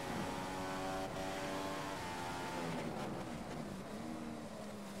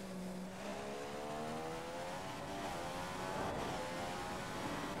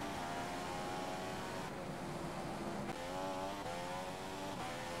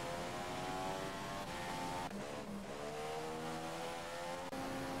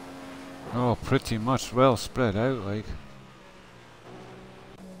 Oh, pretty much well spread out, like.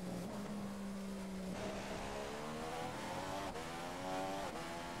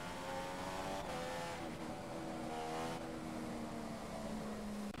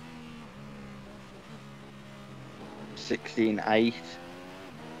 $16.8. As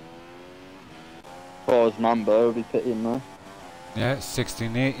far as Mambo will be pitting there. Yeah,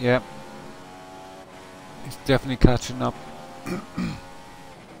 16.8, yeah. He's definitely catching up.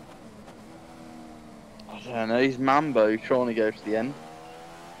 I don't know, he's Mambo trying to go to the end.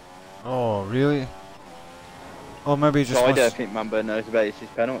 Oh, really? Oh, maybe he just So I wants... don't think Mambo knows about his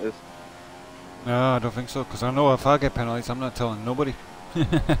penalties. No, I don't think so, because I know if I get penalised, I'm not telling nobody.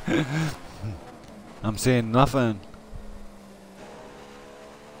 I'm saying nothing.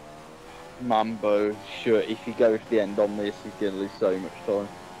 Mambo, sure, if he goes to the end on this, he's going to lose so much time.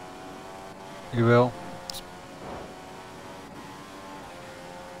 You will.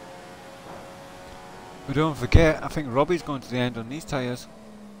 But don't forget, I think Robbie's going to the end on these tyres.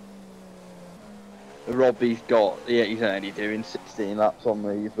 Robbie's got, yeah, he's only doing 16 laps on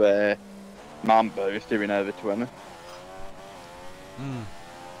these, where Mambo's doing over 20. Hmm.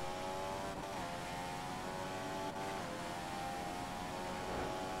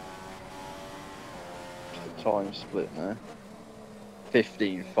 Time split now.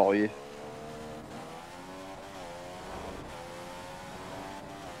 15.5.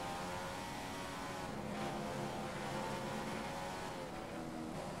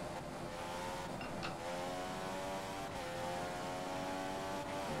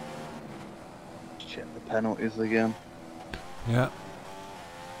 Check the penalties again. Yeah.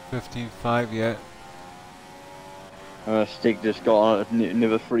 15.5, yeah. Stig just got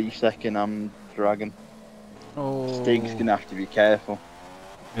another 3-second and dragon. Oh. Stig's gonna have to be careful.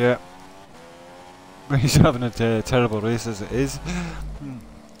 Yeah. He's having a terrible race as it is.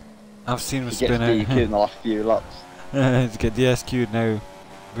 I've seen him He spin gets DQ'd out. in the last few laps. To get DSQ'd now.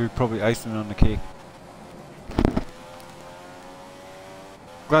 We're probably icing on the cake.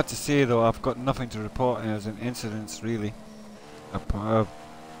 Glad to say though, I've got nothing to report as an incidents really.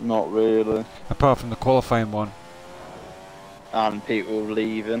 Not really. Apart from the qualifying one. And people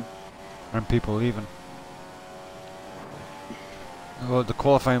leaving. And people leaving. Well, the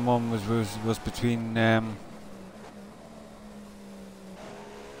qualifying one was between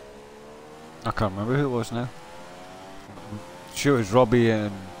I can't remember who it was now. Sure, it was Robbie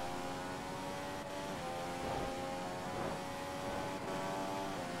and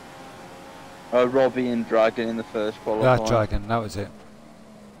Robbie and Dragon in the first qualifying. that Dragon. That was it.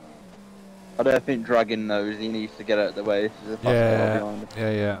 I don't think Dragon knows he needs to get out of the way. This is a fast car behind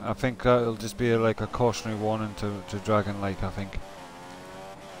him. Yeah. I think that'll just be like a cautionary warning to Dragon, like I think.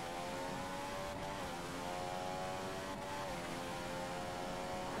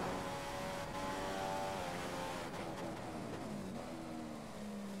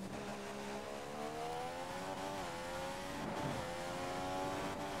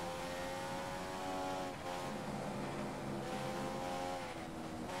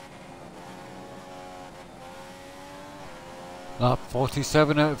 Lap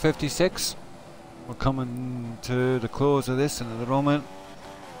 47 out of 56. We're coming to the close of this, and at the moment,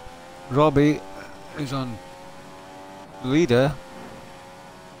 Robbie is on leader.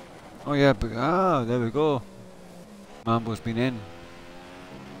 Oh yeah, but there we go. Mambo's been in,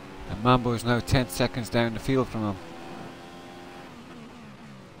 and Mambo is now 10 seconds down the field from him.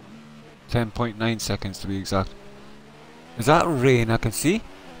 10.9 seconds to be exact. Is that rain I can see?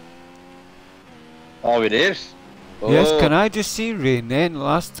 Oh, it is. Yes, Oh, can I just see rain there in the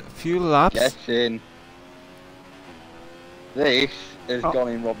last few laps? Yes, in. This has gone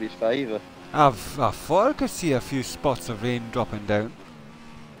in Robbie's favour. I thought I could see a few spots of rain dropping down.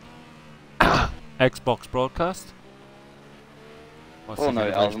 Xbox broadcast. Oh no,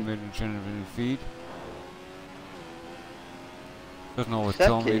 it hasn't. Feed. Doesn't always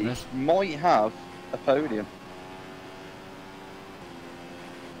tell me this. Might have a podium.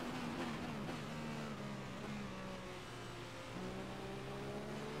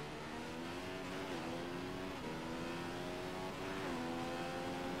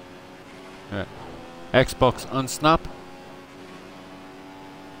 Yeah. Xbox on snap.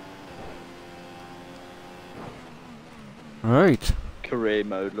 Right. Career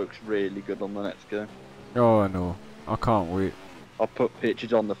mode looks really good on the next go. Oh, I know. I can't wait. I'll put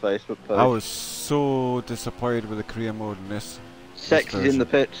pictures on the Facebook post. I was so disappointed with the career mode in this. Sexy's in the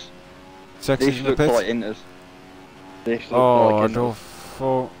pits. Sexy's in the looks pits? like Inters. This looks Oh, like I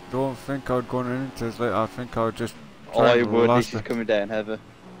Inters. don't think I'd go into this. Like, I think I would just. I would. This is coming down heavy.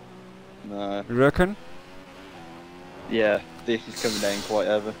 No. You reckon? Yeah, this is coming down quite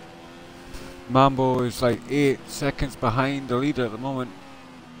heavy. Mambo is like 8 seconds behind the leader at the moment.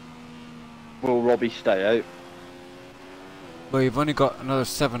 Will Robbie stay out? Well, you've only got another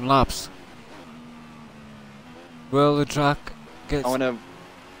 7 laps. Well, the track gets. I know.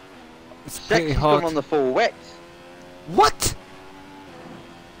 It's pretty Sexy's hard. gone on the full wets. What?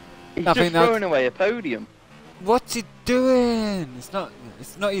 He's I just think that- throwing away a podium. What's he doing? It's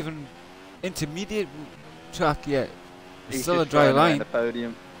not even intermediate track yet. It's He's still a just dry throwing away line. the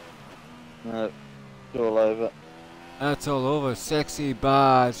podium. No, it's all over. That's all over. Sexy,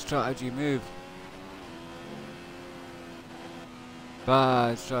 bad strategy move.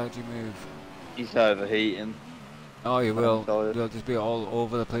 Bad strategy move. He's overheating. Oh, you will. tired. They'll just be all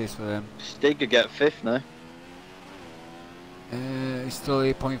over the place for them. Stig could get 5th now. He's still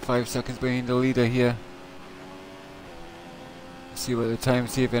 8.5 seconds behind the leader here. See what the time.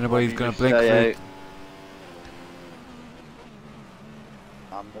 See if anybody's gonna blink for it.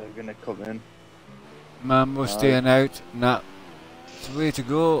 Mambo gonna come in. Mambo staying out. Nah. It's the way to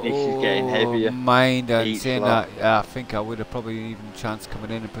go. This is getting heavier. Mind and Each saying lap. that. Yeah, I think I would have probably even chance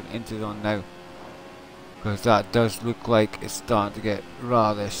coming in and putting Inters on now. Because that does look like it's starting to get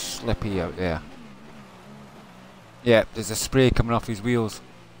rather slippy out there. Yeah, there's a spray coming off his wheels.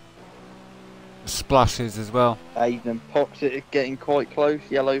 Splashes as well. Aiden Pox it getting quite close.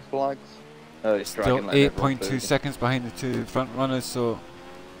 Yellow flags. Oh, it's Still dragging like everyone 8.2 through. seconds behind the 2 front runners, so.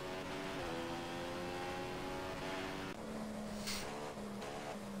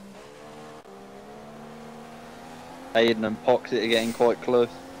 Aiden and Pox it are getting quite close.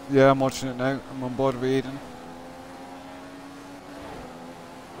 Yeah, I'm watching it now. I'm on board with Aiden.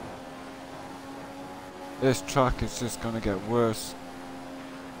 This track is just gonna get worse.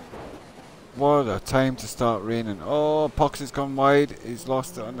 What a time to start raining. Oh, Pox has gone wide. He's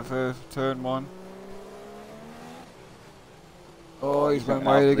lost it on the first turn 1. Oh, he's went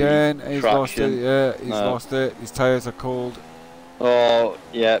wide again. He's lost it. Yeah, he's lost it. His tyres are cold. Oh,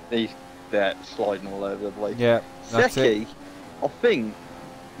 yeah, he's sliding all over the place. Yeah, that's it. Seki, I think,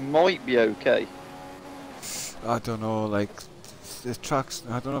 might be okay. I don't know, like, the track's,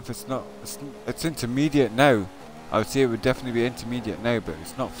 I don't know if it's intermediate now. I would say it would definitely be intermediate now, but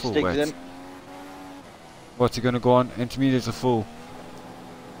it's not full Stig's wet. in. What's he going to go on? Intermediate or full?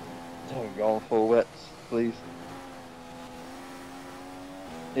 Don't go on full wets, please.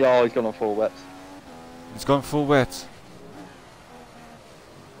 Yeah, he's gone on full wets. He's gone full wet.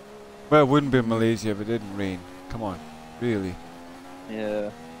 Well, it wouldn't be in Malaysia if it didn't rain. Come on, really. Yeah.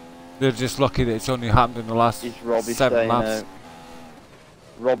 They're just lucky that it's only happened in the last Is Robbie 7 staying laps. out?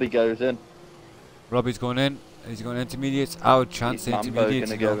 Robbie goes in. Robbie's going in. He's going intermediates. I would chance Is the Mambo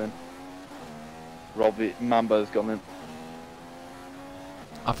intermediates. gonna go in? Mambo's gone in.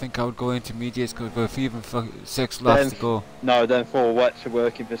 I think I would go intermediates because we've even 6 laps to go. No, then 4 wets are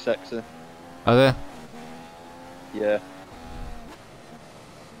working for Sexa. Are they? Yeah.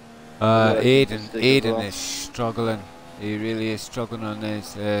 Aiden is struggling. He really is struggling on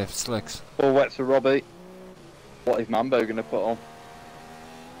his slicks. 4 wets for Robbie. What is Mambo going to put on?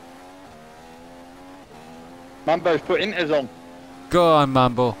 Mambo's put inters on. Go on,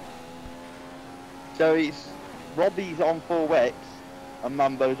 Mambo. So it's Robbie's on 4 wets and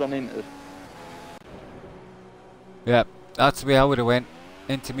Mambo's on inters. Yeah, that's the way I would have went.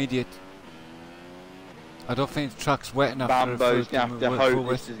 Intermediate. I don't think the track's wet enough Mambo's for going to have to hope full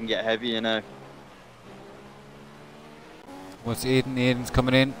this doesn't get heavy, you know. What's Aiden? Aiden's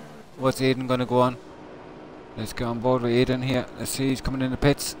coming in. What's Aiden going to go on? Let's get on board with Aiden here. Let's see, he's coming in the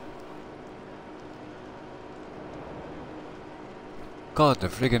pits. God, the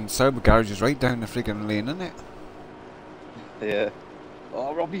friggin' Sauber garage is right down the friggin' lane, isn't it? Yeah.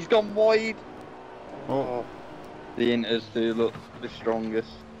 Oh, Robbie's gone wide. Oh. The inters do look the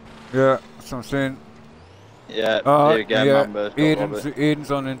strongest. Yeah, that's what I'm saying. Yeah, there we go, yeah. Mambo's got Robbie.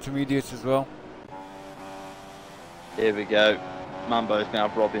 Aiden's on intermediates as well. Here we go. Mambo's going to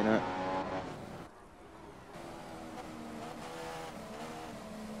have Robbie in it.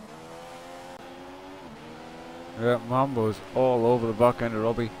 Yeah, Mambo's all over the back end of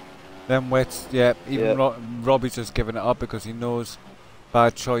Robbie. Them wets, yeah, even Robbie's just giving it up because he knows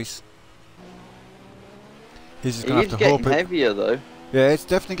bad choice. He's just going to have to hope it. It's getting heavier though. Yeah, it's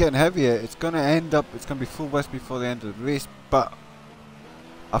definitely getting heavier. It's going to end up, it's going to be full west before the end of the race, but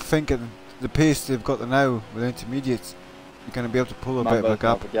I think at the pace they've got now with intermediates, you're going to be able to pull a bit of a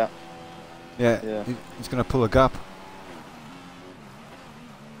gap. Yeah, he's going to pull a gap.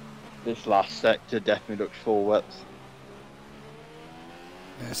 This last sector definitely looks full wets.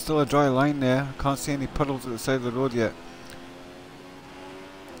 Yeah, it's still a dry line there. I can't see any puddles at the side of the road yet.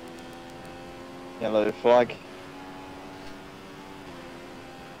 Yellow flag.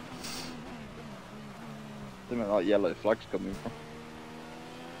 Something like yellow flag's coming from.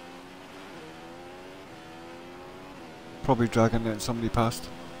 Probably dragging it somebody past.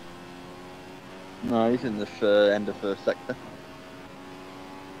 No, he's in the end of first sector.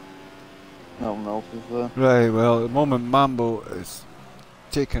 No one else is there. Right, well, at the moment Mambo is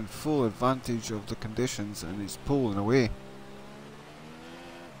taking full advantage of the conditions and he's pulling away.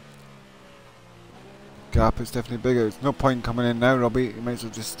 Gap is definitely bigger. There's no point coming in now, Robbie. You might as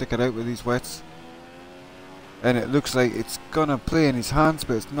well just stick it out with these wets. And it looks like it's gonna play in his hands,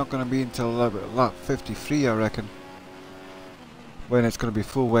 but it's not gonna be until lap 53, I reckon, when it's gonna be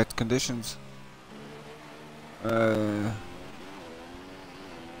full wet conditions.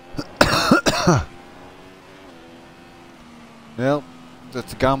 Well,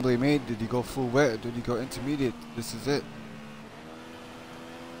 that's the gamble he made. Did he go full wet or did he go intermediate? This is it.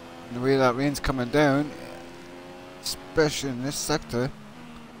 And the way that rain's coming down, especially in this sector,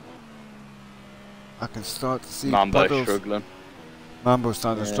 I can start to see Mambo's puddles. struggling. Mambo's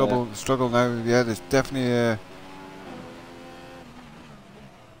starting to struggle now. Yeah, there's definitely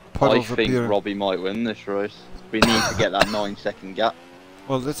puddles I think appearing. Robbie might win this race. We need to get that 9-second gap.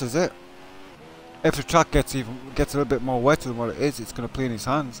 Well, this is it. If the track gets a little bit more wetter than what it is, it's going to play in his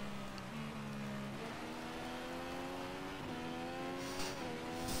hands.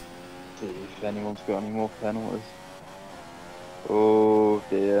 See if anyone's got any more penalties. Oh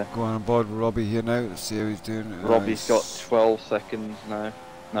dear. Going on board with Robbie here now. Let's see how he's doing. Robbie's got 12 seconds now.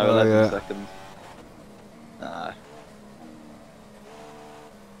 No, Oh, 11 yeah. seconds. Nah.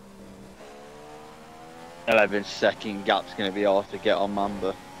 11-second gap's going to be hard to get on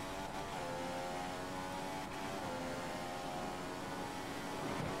Mamba.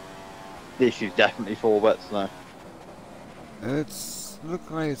 This is definitely 4 wets now. It's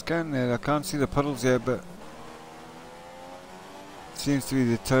looking like it's getting there. I can't see the puddles yet, but seems to be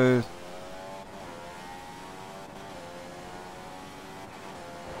the toe.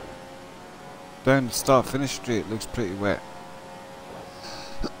 Down the start finish straight looks pretty wet.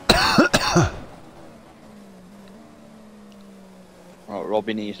 Right,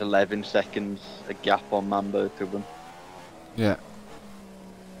 Robbie needs 11 seconds a gap on Mambo to win. Yeah.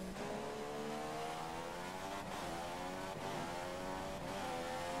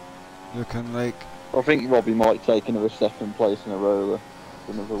 Looking like I think Robbie might take another second place in a row though.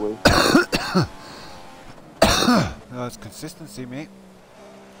 another week. That's consistency, mate.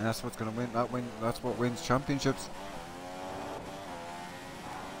 And that's what's gonna win. That's what wins championships.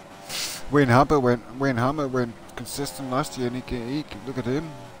 Wayne Hammer went consistent last year, and he look at him.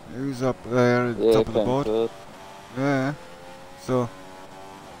 He was up there at the top of the board. Third. Yeah. So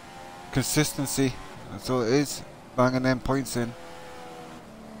consistency. That's all it is. Banging them points in.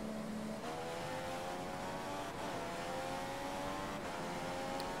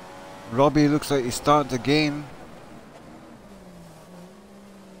 Robbie looks like he's starting to gain.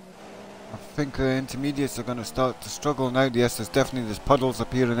 I think the intermediates are going to start to struggle now. Yes, there's puddles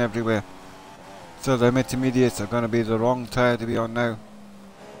appearing everywhere. So the intermediates are going to be the wrong tyre to be on now.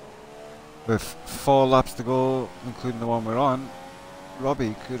 With 4 laps to go, including the one we're on,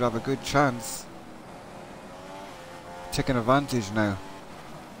 Robbie could have a good chance taking advantage now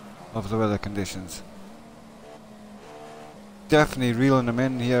of the weather conditions. Definitely reeling them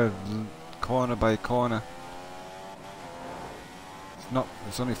in here, corner by corner.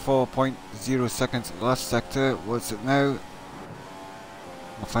 It's only 4.0 seconds last sector. What's it now?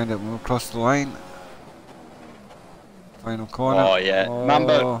 I'll find out when we cross the line. Final corner. Oh yeah,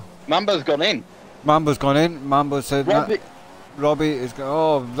 oh. Mambo's gone in. Mambo's gone in. Mambo said Robbie is going.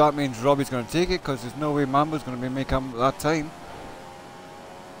 Oh, that means Robbie's going to take it, because there's no way Mambo's going to be making that time.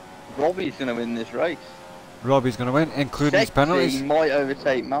 Robbie's going to win this race. Robbie's going to win, including his penalties. He might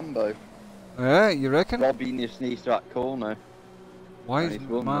overtake Mambo. Yeah, you reckon? Robbie just needs to act cool now. Why is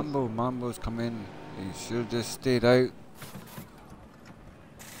Mambo? Mambo's come in. He should have just stayed out.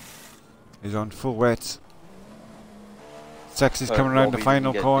 He's on full wets. Sexy's coming around the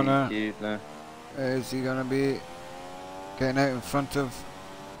final corner. Is he going to be getting out in front of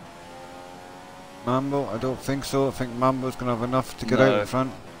Mambo? I don't think so. I think Mambo's going to have enough to get out in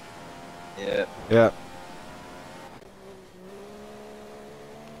front. Yeah. Yeah.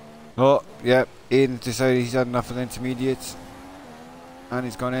 Oh, yeah. Aiden's decided he's had enough of the intermediates. And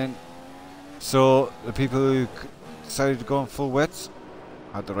he's gone in. So, the people who decided to go on full wets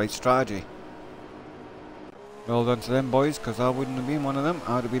had the right strategy. Well done to them boys, because I wouldn't have been one of them.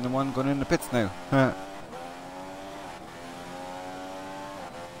 I would have been the one going in the pits now. And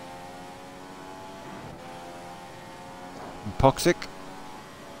Poxic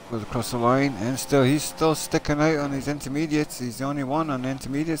goes across the line, and he's still sticking out on his intermediates. He's the only one on the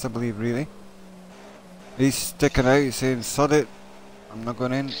intermediates, I believe, really. He's sticking out, he's saying, sod it, I'm not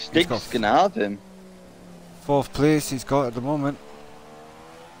going in. Stig's going to have him. 4th place he's got at the moment.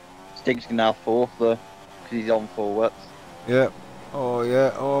 Stig's going to have 4th though, because he's on full wets. Yeah. Oh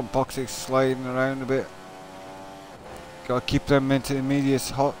yeah, oh, Poxic's sliding around a bit. Gotta keep them intermediates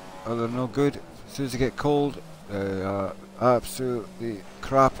hot, or they're no good. As soon as they get cold, they are absolutely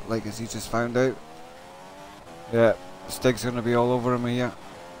crap, like as he just found out. Yeah, Stig's gonna be all over him here.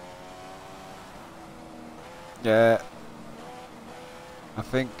 Yeah. I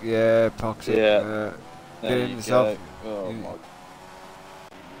think, yeah, Poxic. Yeah. Getting himself. Oh my.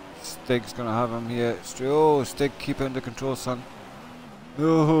 Stig's gonna have him here. Oh, Stig, keep it under control, son.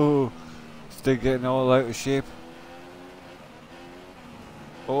 Oh, Stig getting all out of shape.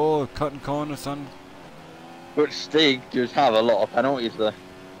 Oh, cutting corner, son. But Stig does have a lot of penalties there.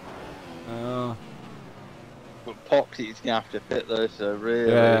 Oh. But Poxy's going to have to fit though, so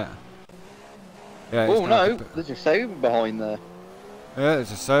really. Yeah. Yeah. Oh no, there's a Sauber behind there. Yeah,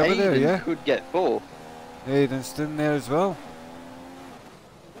 there's a Sauber there, yeah. Could get 4th. Aiden's still in there as well.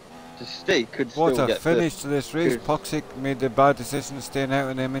 So Stig could What still a get finish 5th. to this race. Poxic made the bad decision of staying out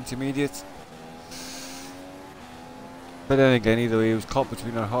in them intermediates. But then again, either way, he was caught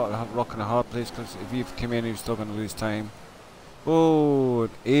between a rock and a hard place, because if he came in, he was still going to lose time. Oh,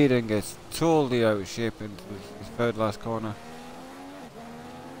 Aiden gets totally out of shape into his 3rd last corner.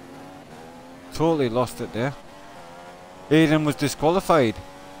 Totally lost it there. Aiden was disqualified.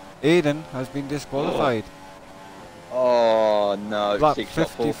 Aiden has been disqualified. Oh no, Lap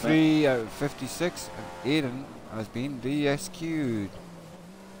 53 53 out of 56, and Aiden has been DSQ'd.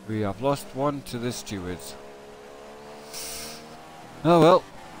 We have lost one to the stewards. Oh well,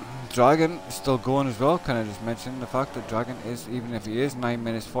 Dragon is still going as well. Can I just mention the fact that Dragon is, even if he is 9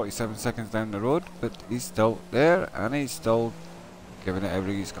 minutes 47 seconds down the road, but he's still there and he's still giving it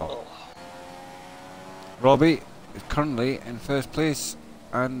everything he's got. Robbie is currently in 1st place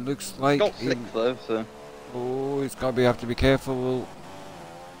and looks like got 6th though, so. Oh, he's got to have to be careful.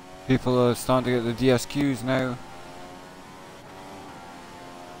 People are starting to get the DSQs now.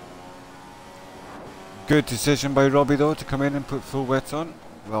 Good decision by Robbie though to come in and put full wets on.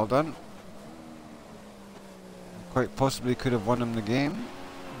 Well done. Quite possibly could have won him the game,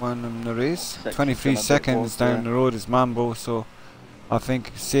 won him the race. 23 seconds down the road is Mambo, so I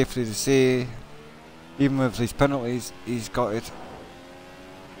think safely to say, even with these penalties, he's got it.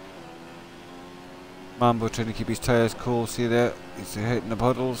 Mambo trying to keep his tyres cool, see there, he's hitting the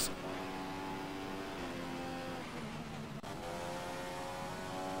puddles.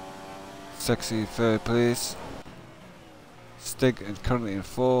 Sexy third place. Stig is currently in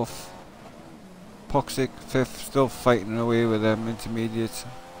fourth. Poxic fifth, still fighting away with them intermediates.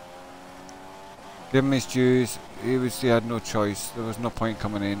 Give him his dues, he had no choice, there was no point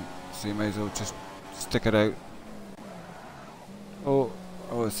coming in, so you might as well just stick it out. Oh,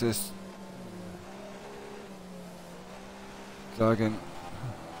 what's this? Dragon.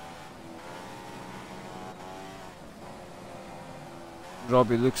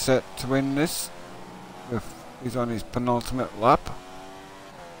 Robbie looks set to win this. He's on his penultimate lap.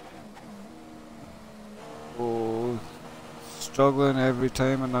 Oh, struggling every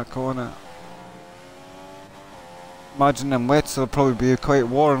time in that corner. Imagine them wets, they'll probably be quite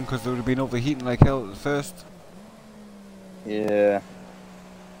warm because they would have been overheating like hell at the first. Yeah.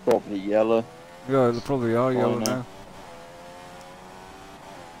 Probably yellow. Yeah, they probably are yellow now.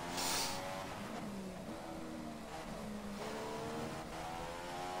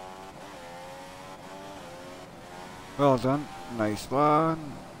 Well done, nice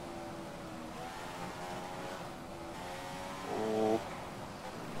one.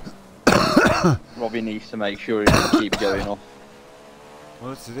 Robbie needs to make sure he doesn't keep going off. Well,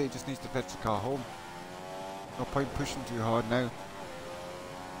 that's it, he just needs to fetch the car home. No point pushing too hard now.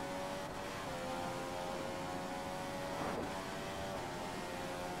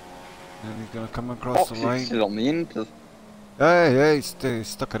 And he's going to come across the line. He's still on the Inter. Yeah, he's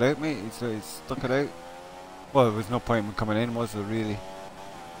stuck it out, mate. He's stuck it out. Well, there was no point in coming in, was there, really?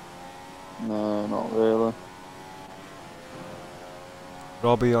 No, not really.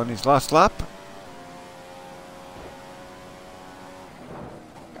 Robbie on his last lap.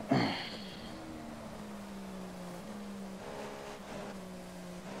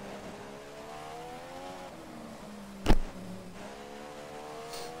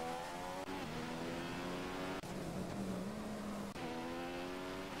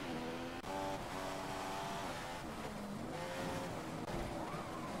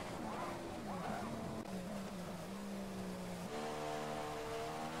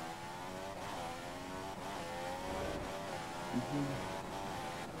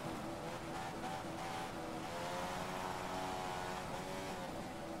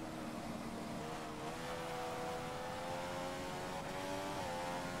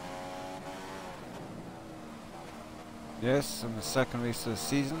 Yes, in the second race of the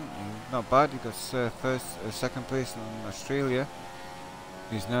season, not bad. He got second place in Australia.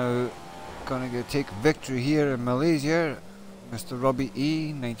 He's now going to take victory here in Malaysia. Mr. Robbie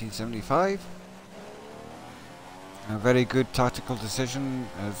E, 1975. A very good tactical decision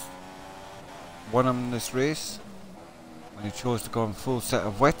has won him this race when he chose to go on full set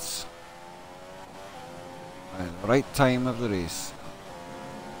of wets at the right time of the race.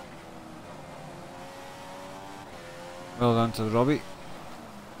 Well done to Robbie.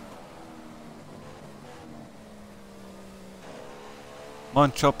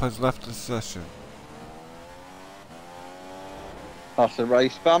 Monchop has left the session. That's a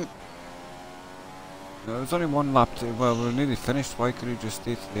race bump. No, there's only one lap to, well, we're nearly finished. Why could he just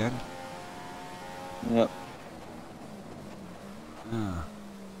stay to the end? Yep. Ah.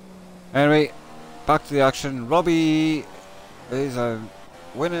 Anyway, back to the action. Robbie is a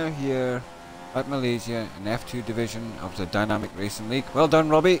winner here at Malaysia in F2 division of the Dynamic Racing League. Well done,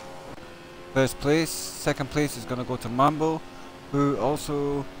 Robbie. First place. Second place is going to go to Mambo, who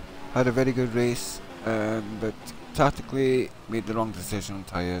also had a very good race, but tactically made the wrong decision on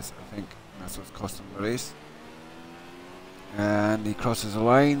tyres. I think that's what's cost him the race. And he crosses the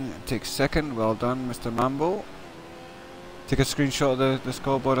line and takes second. Well done, Mr. Mambo. Take a screenshot of the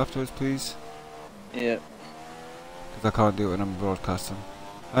scoreboard afterwards, please. Yeah. Because I can't do it when I'm broadcasting.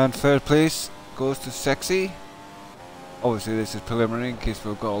 And third place goes to Sexy. Obviously this is preliminary in case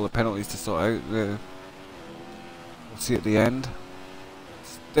we've got all the penalties to sort out. We'll see at the end.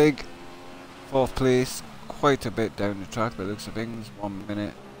 Stig, fourth place, quite a bit down the track by the looks of things. 1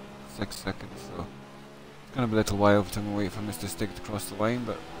 minute, 6 seconds. So it's going to be a little while till we wait for Mr. Stig to cross the line,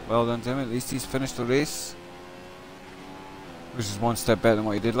 but well done to him. At least he's finished the race, which is one step better than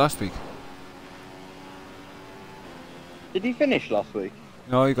what he did last week. Did he finish last week?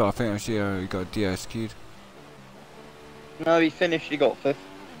 No, he got a finish here. He got DSQ'd. No, he finished. He got 5th.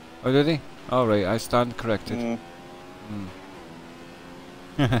 Oh, did he? Alright, I stand corrected.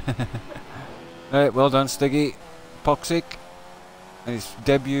 Right, well done, Stiggy. Poxic, in his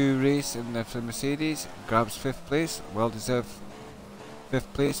debut race in the Mercedes, grabs 5th place. Well deserved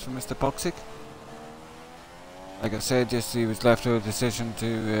 5th place for Mr. Poxic. Like I said, just he was left with a decision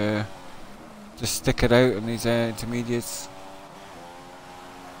to just stick it out in these intermediates.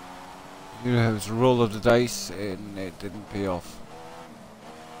 You know, it was a roll of the dice and it didn't pay off.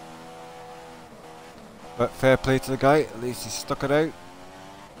 But fair play to the guy, at least he stuck it out.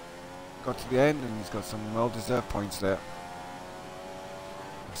 Got to the end and he's got some well deserved points there.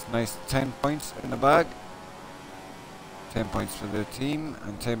 It's nice, 10 points in the bag. 10 points for the team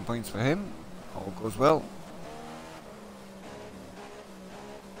and 10 points for him. All goes well.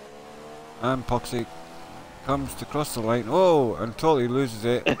 And Poxy comes to cross the line. Oh, and totally loses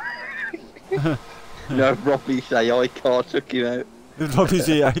it. No, Robbie's AI car took him out. Robbie's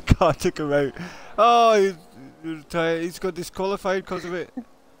AI car took him out. Oh, he's got disqualified because of it.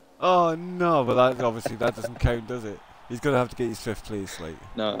 Oh no, but that obviously that doesn't count, does it? He's gonna have to get his 5th place, like.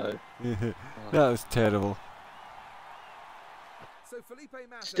 No. That was terrible.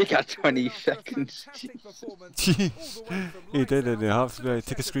 Stick at 20 seconds. Jeez. He did it in half.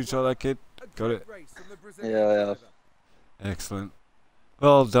 Take a screenshot of that kid. Got it. Yeah. Excellent.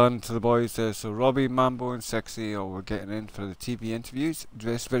 Well done to the boys there. So Robbie, Mambo and Sexy we're getting in for the TV interviews.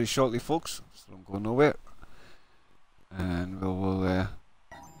 Just very shortly, folks. So don't go nowhere. And we'll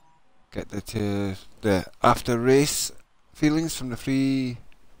get the after race feelings from the 3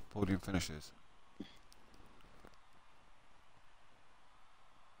 podium finishers.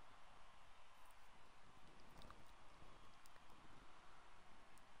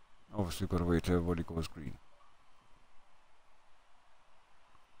 Obviously got to wait till everybody goes green.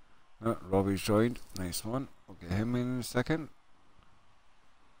 Robbie's joined. Nice one. We'll get him in a second.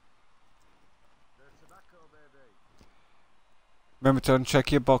 Remember to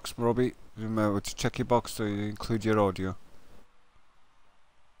uncheck your box, Robbie. Remember to check your box so you include your audio.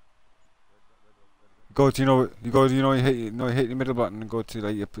 You hit the middle button and go to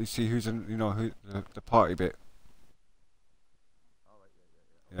like you see who's in, who the party bit.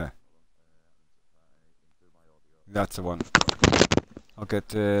 Yeah. That's the one. I'll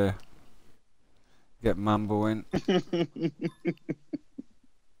get Mambo in. Why the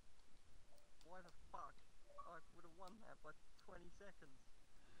fuck? I would have won that by 20 seconds.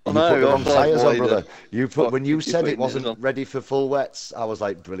 I You know, put the I wrong was like, tyres why on, brother. the When you said it wasn't on? ready for full wets, I was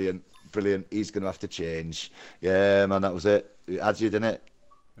like, brilliant. He's going to have to change. Yeah, man, that was it. As you didn't it?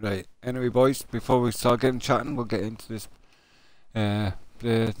 Right. Anyway, boys, before we start getting chatting, we'll get into this the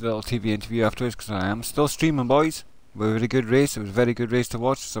little TV interview afterwards because I am still streaming, boys. Very good race. It was a very good race to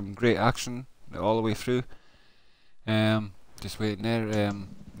watch. Some great action all the way through. Just waiting there.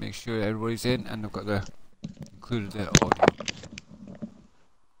 Make sure everybody's in, and they've got included the audio.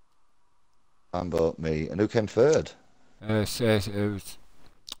 Ambo, me. And who came third? It was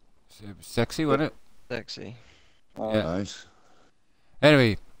Sexy, wasn't it? Sexy. Oh, Yeah. Nice.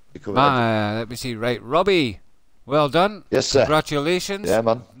 Anyway, You covered it. let me see. Right, Robbie, well done. Yes, sir. Congratulations. Yeah,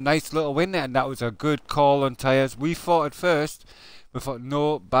 man. Nice little win there, and that was a good call on tyres. We thought at first, we thought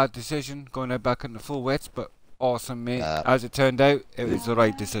no bad decision going out back into full wets, but awesome, mate. As it turned out, it was the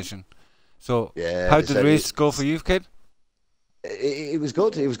right decision. So, Yeah, how they did the said race go for you, kid? It was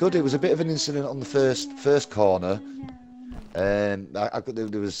good. It was good. It was a bit of an incident on the first corner. There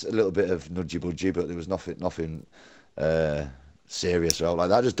was a little bit of nudgy budgy, but there was nothing serious or out like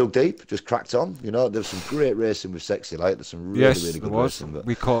that. Just dug deep, just cracked on. There was some great racing with Sexy. There's some really good racing. But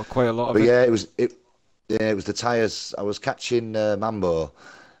We caught quite a lot of But it. yeah, it was the tyres. I was catching Mambo,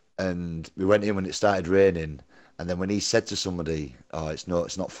 and we went in when it started raining. And then when he said to somebody, "Oh, it's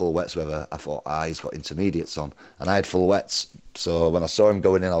not full wets weather," I thought, he's got intermediates on, and I had full wets. So when I saw him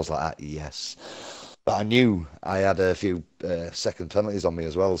going in, I was like, yes. But I knew I had a few second penalties on me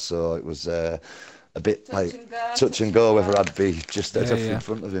as well, so it was a bit touch and go whether I'd be just in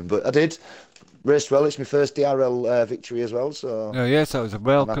front of him. But I did. Raced well. It's my first DRL victory as well. So Oh yes, that was a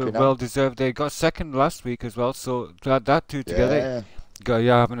well deserved. They got second last week as well. So to add that two together,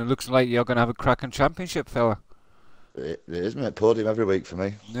 it looks like you're gonna have a cracking championship, fella. It is, mate. Podium every week for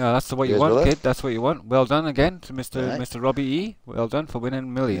me. Yeah, that's what you Cheers, want, brother. kid. That's what you want. Well done again to Mr. Right. Mr. Robbie E. Well done for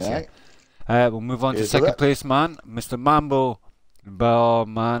winning millies. Right. We'll move on to Cheers, second brother. place man, Mr. Mambo. Oh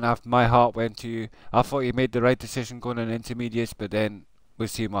man, after my heart went to you. I thought you made the right decision going in intermediates, but then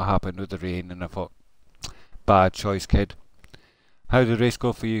we've seen what happened with the rain, and I thought, bad choice, kid. How did the race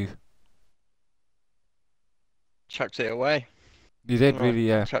go for you? Chucked it away. You did Right, really,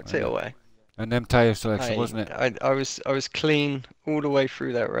 yeah. Chucked it away. And them tyre selection, wasn't it? I was clean all the way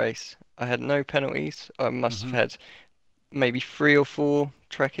through that race. I had no penalties. I must have had maybe 3 or 4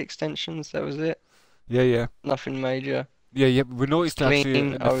 track extensions. That was it. Yeah. Nothing major. Yeah, we noticed actually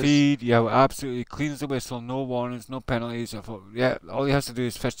Clean. in I the was. feed, yeah, absolutely cleans the whistle, no warnings, no penalties. I thought, yeah, all he has to do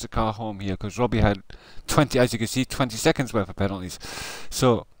is fetch the car home here, because Robbie had 20, as you can see, 20 seconds worth of penalties.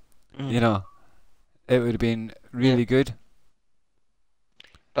 So, Mm, you know, it would have been yeah, really good.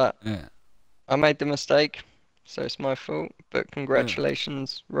 but Yeah, I made the mistake, so it's my fault. But yeah.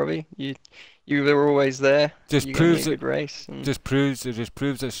 congratulations, Robbie. You were always there. Just You gave me a proves it. good race, and Just proves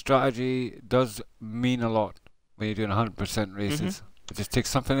that strategy does mean a lot when you're doing 100% hmm races. It just takes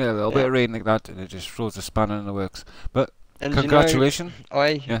something, a little bit yeah. of rain like that, and it just throws a spanner in the works. But And congratulations.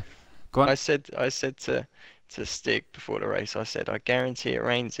 I Yeah, go on. I said to Stig before the race, I said I guarantee it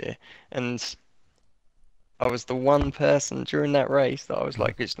rains here, and I was the one person during that race that I was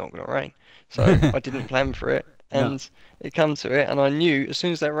like, it's not gonna rain, so I didn't plan for it, No. and it come to it, and I knew as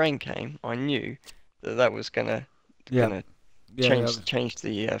soon as that rain came, I knew that that was Yeah, gonna yeah, yeah, change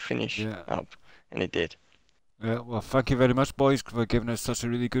the finish yeah. up, and it did. Well, thank you very much, boys, for giving us such a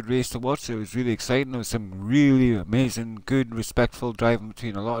really good race to watch. It was really exciting. There was some really amazing, good, respectful driving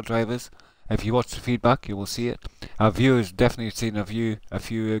between a lot of drivers. If you watch the feedback, you will see it. Our viewers definitely seen a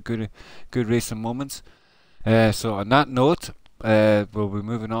few good racing moments. So on that note, we'll be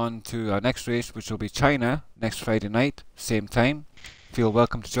moving on to our next race, which will be China next Friday night, same time. Feel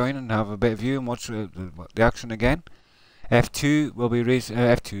welcome to join and have a bit of view and watch the action again. F2 will be racing.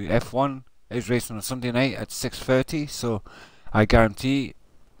 F1 is racing on Sunday night at 6:30. So I guarantee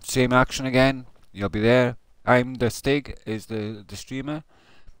same action again. You'll be there. I'm the Stig, is the streamer.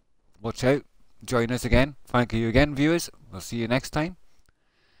 Watch out. Join us again. Thank you again, viewers. We'll see you next time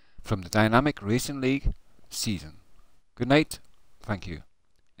from the Dynamic Racing League season. Good night. Thank you.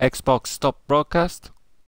 Xbox stop broadcast.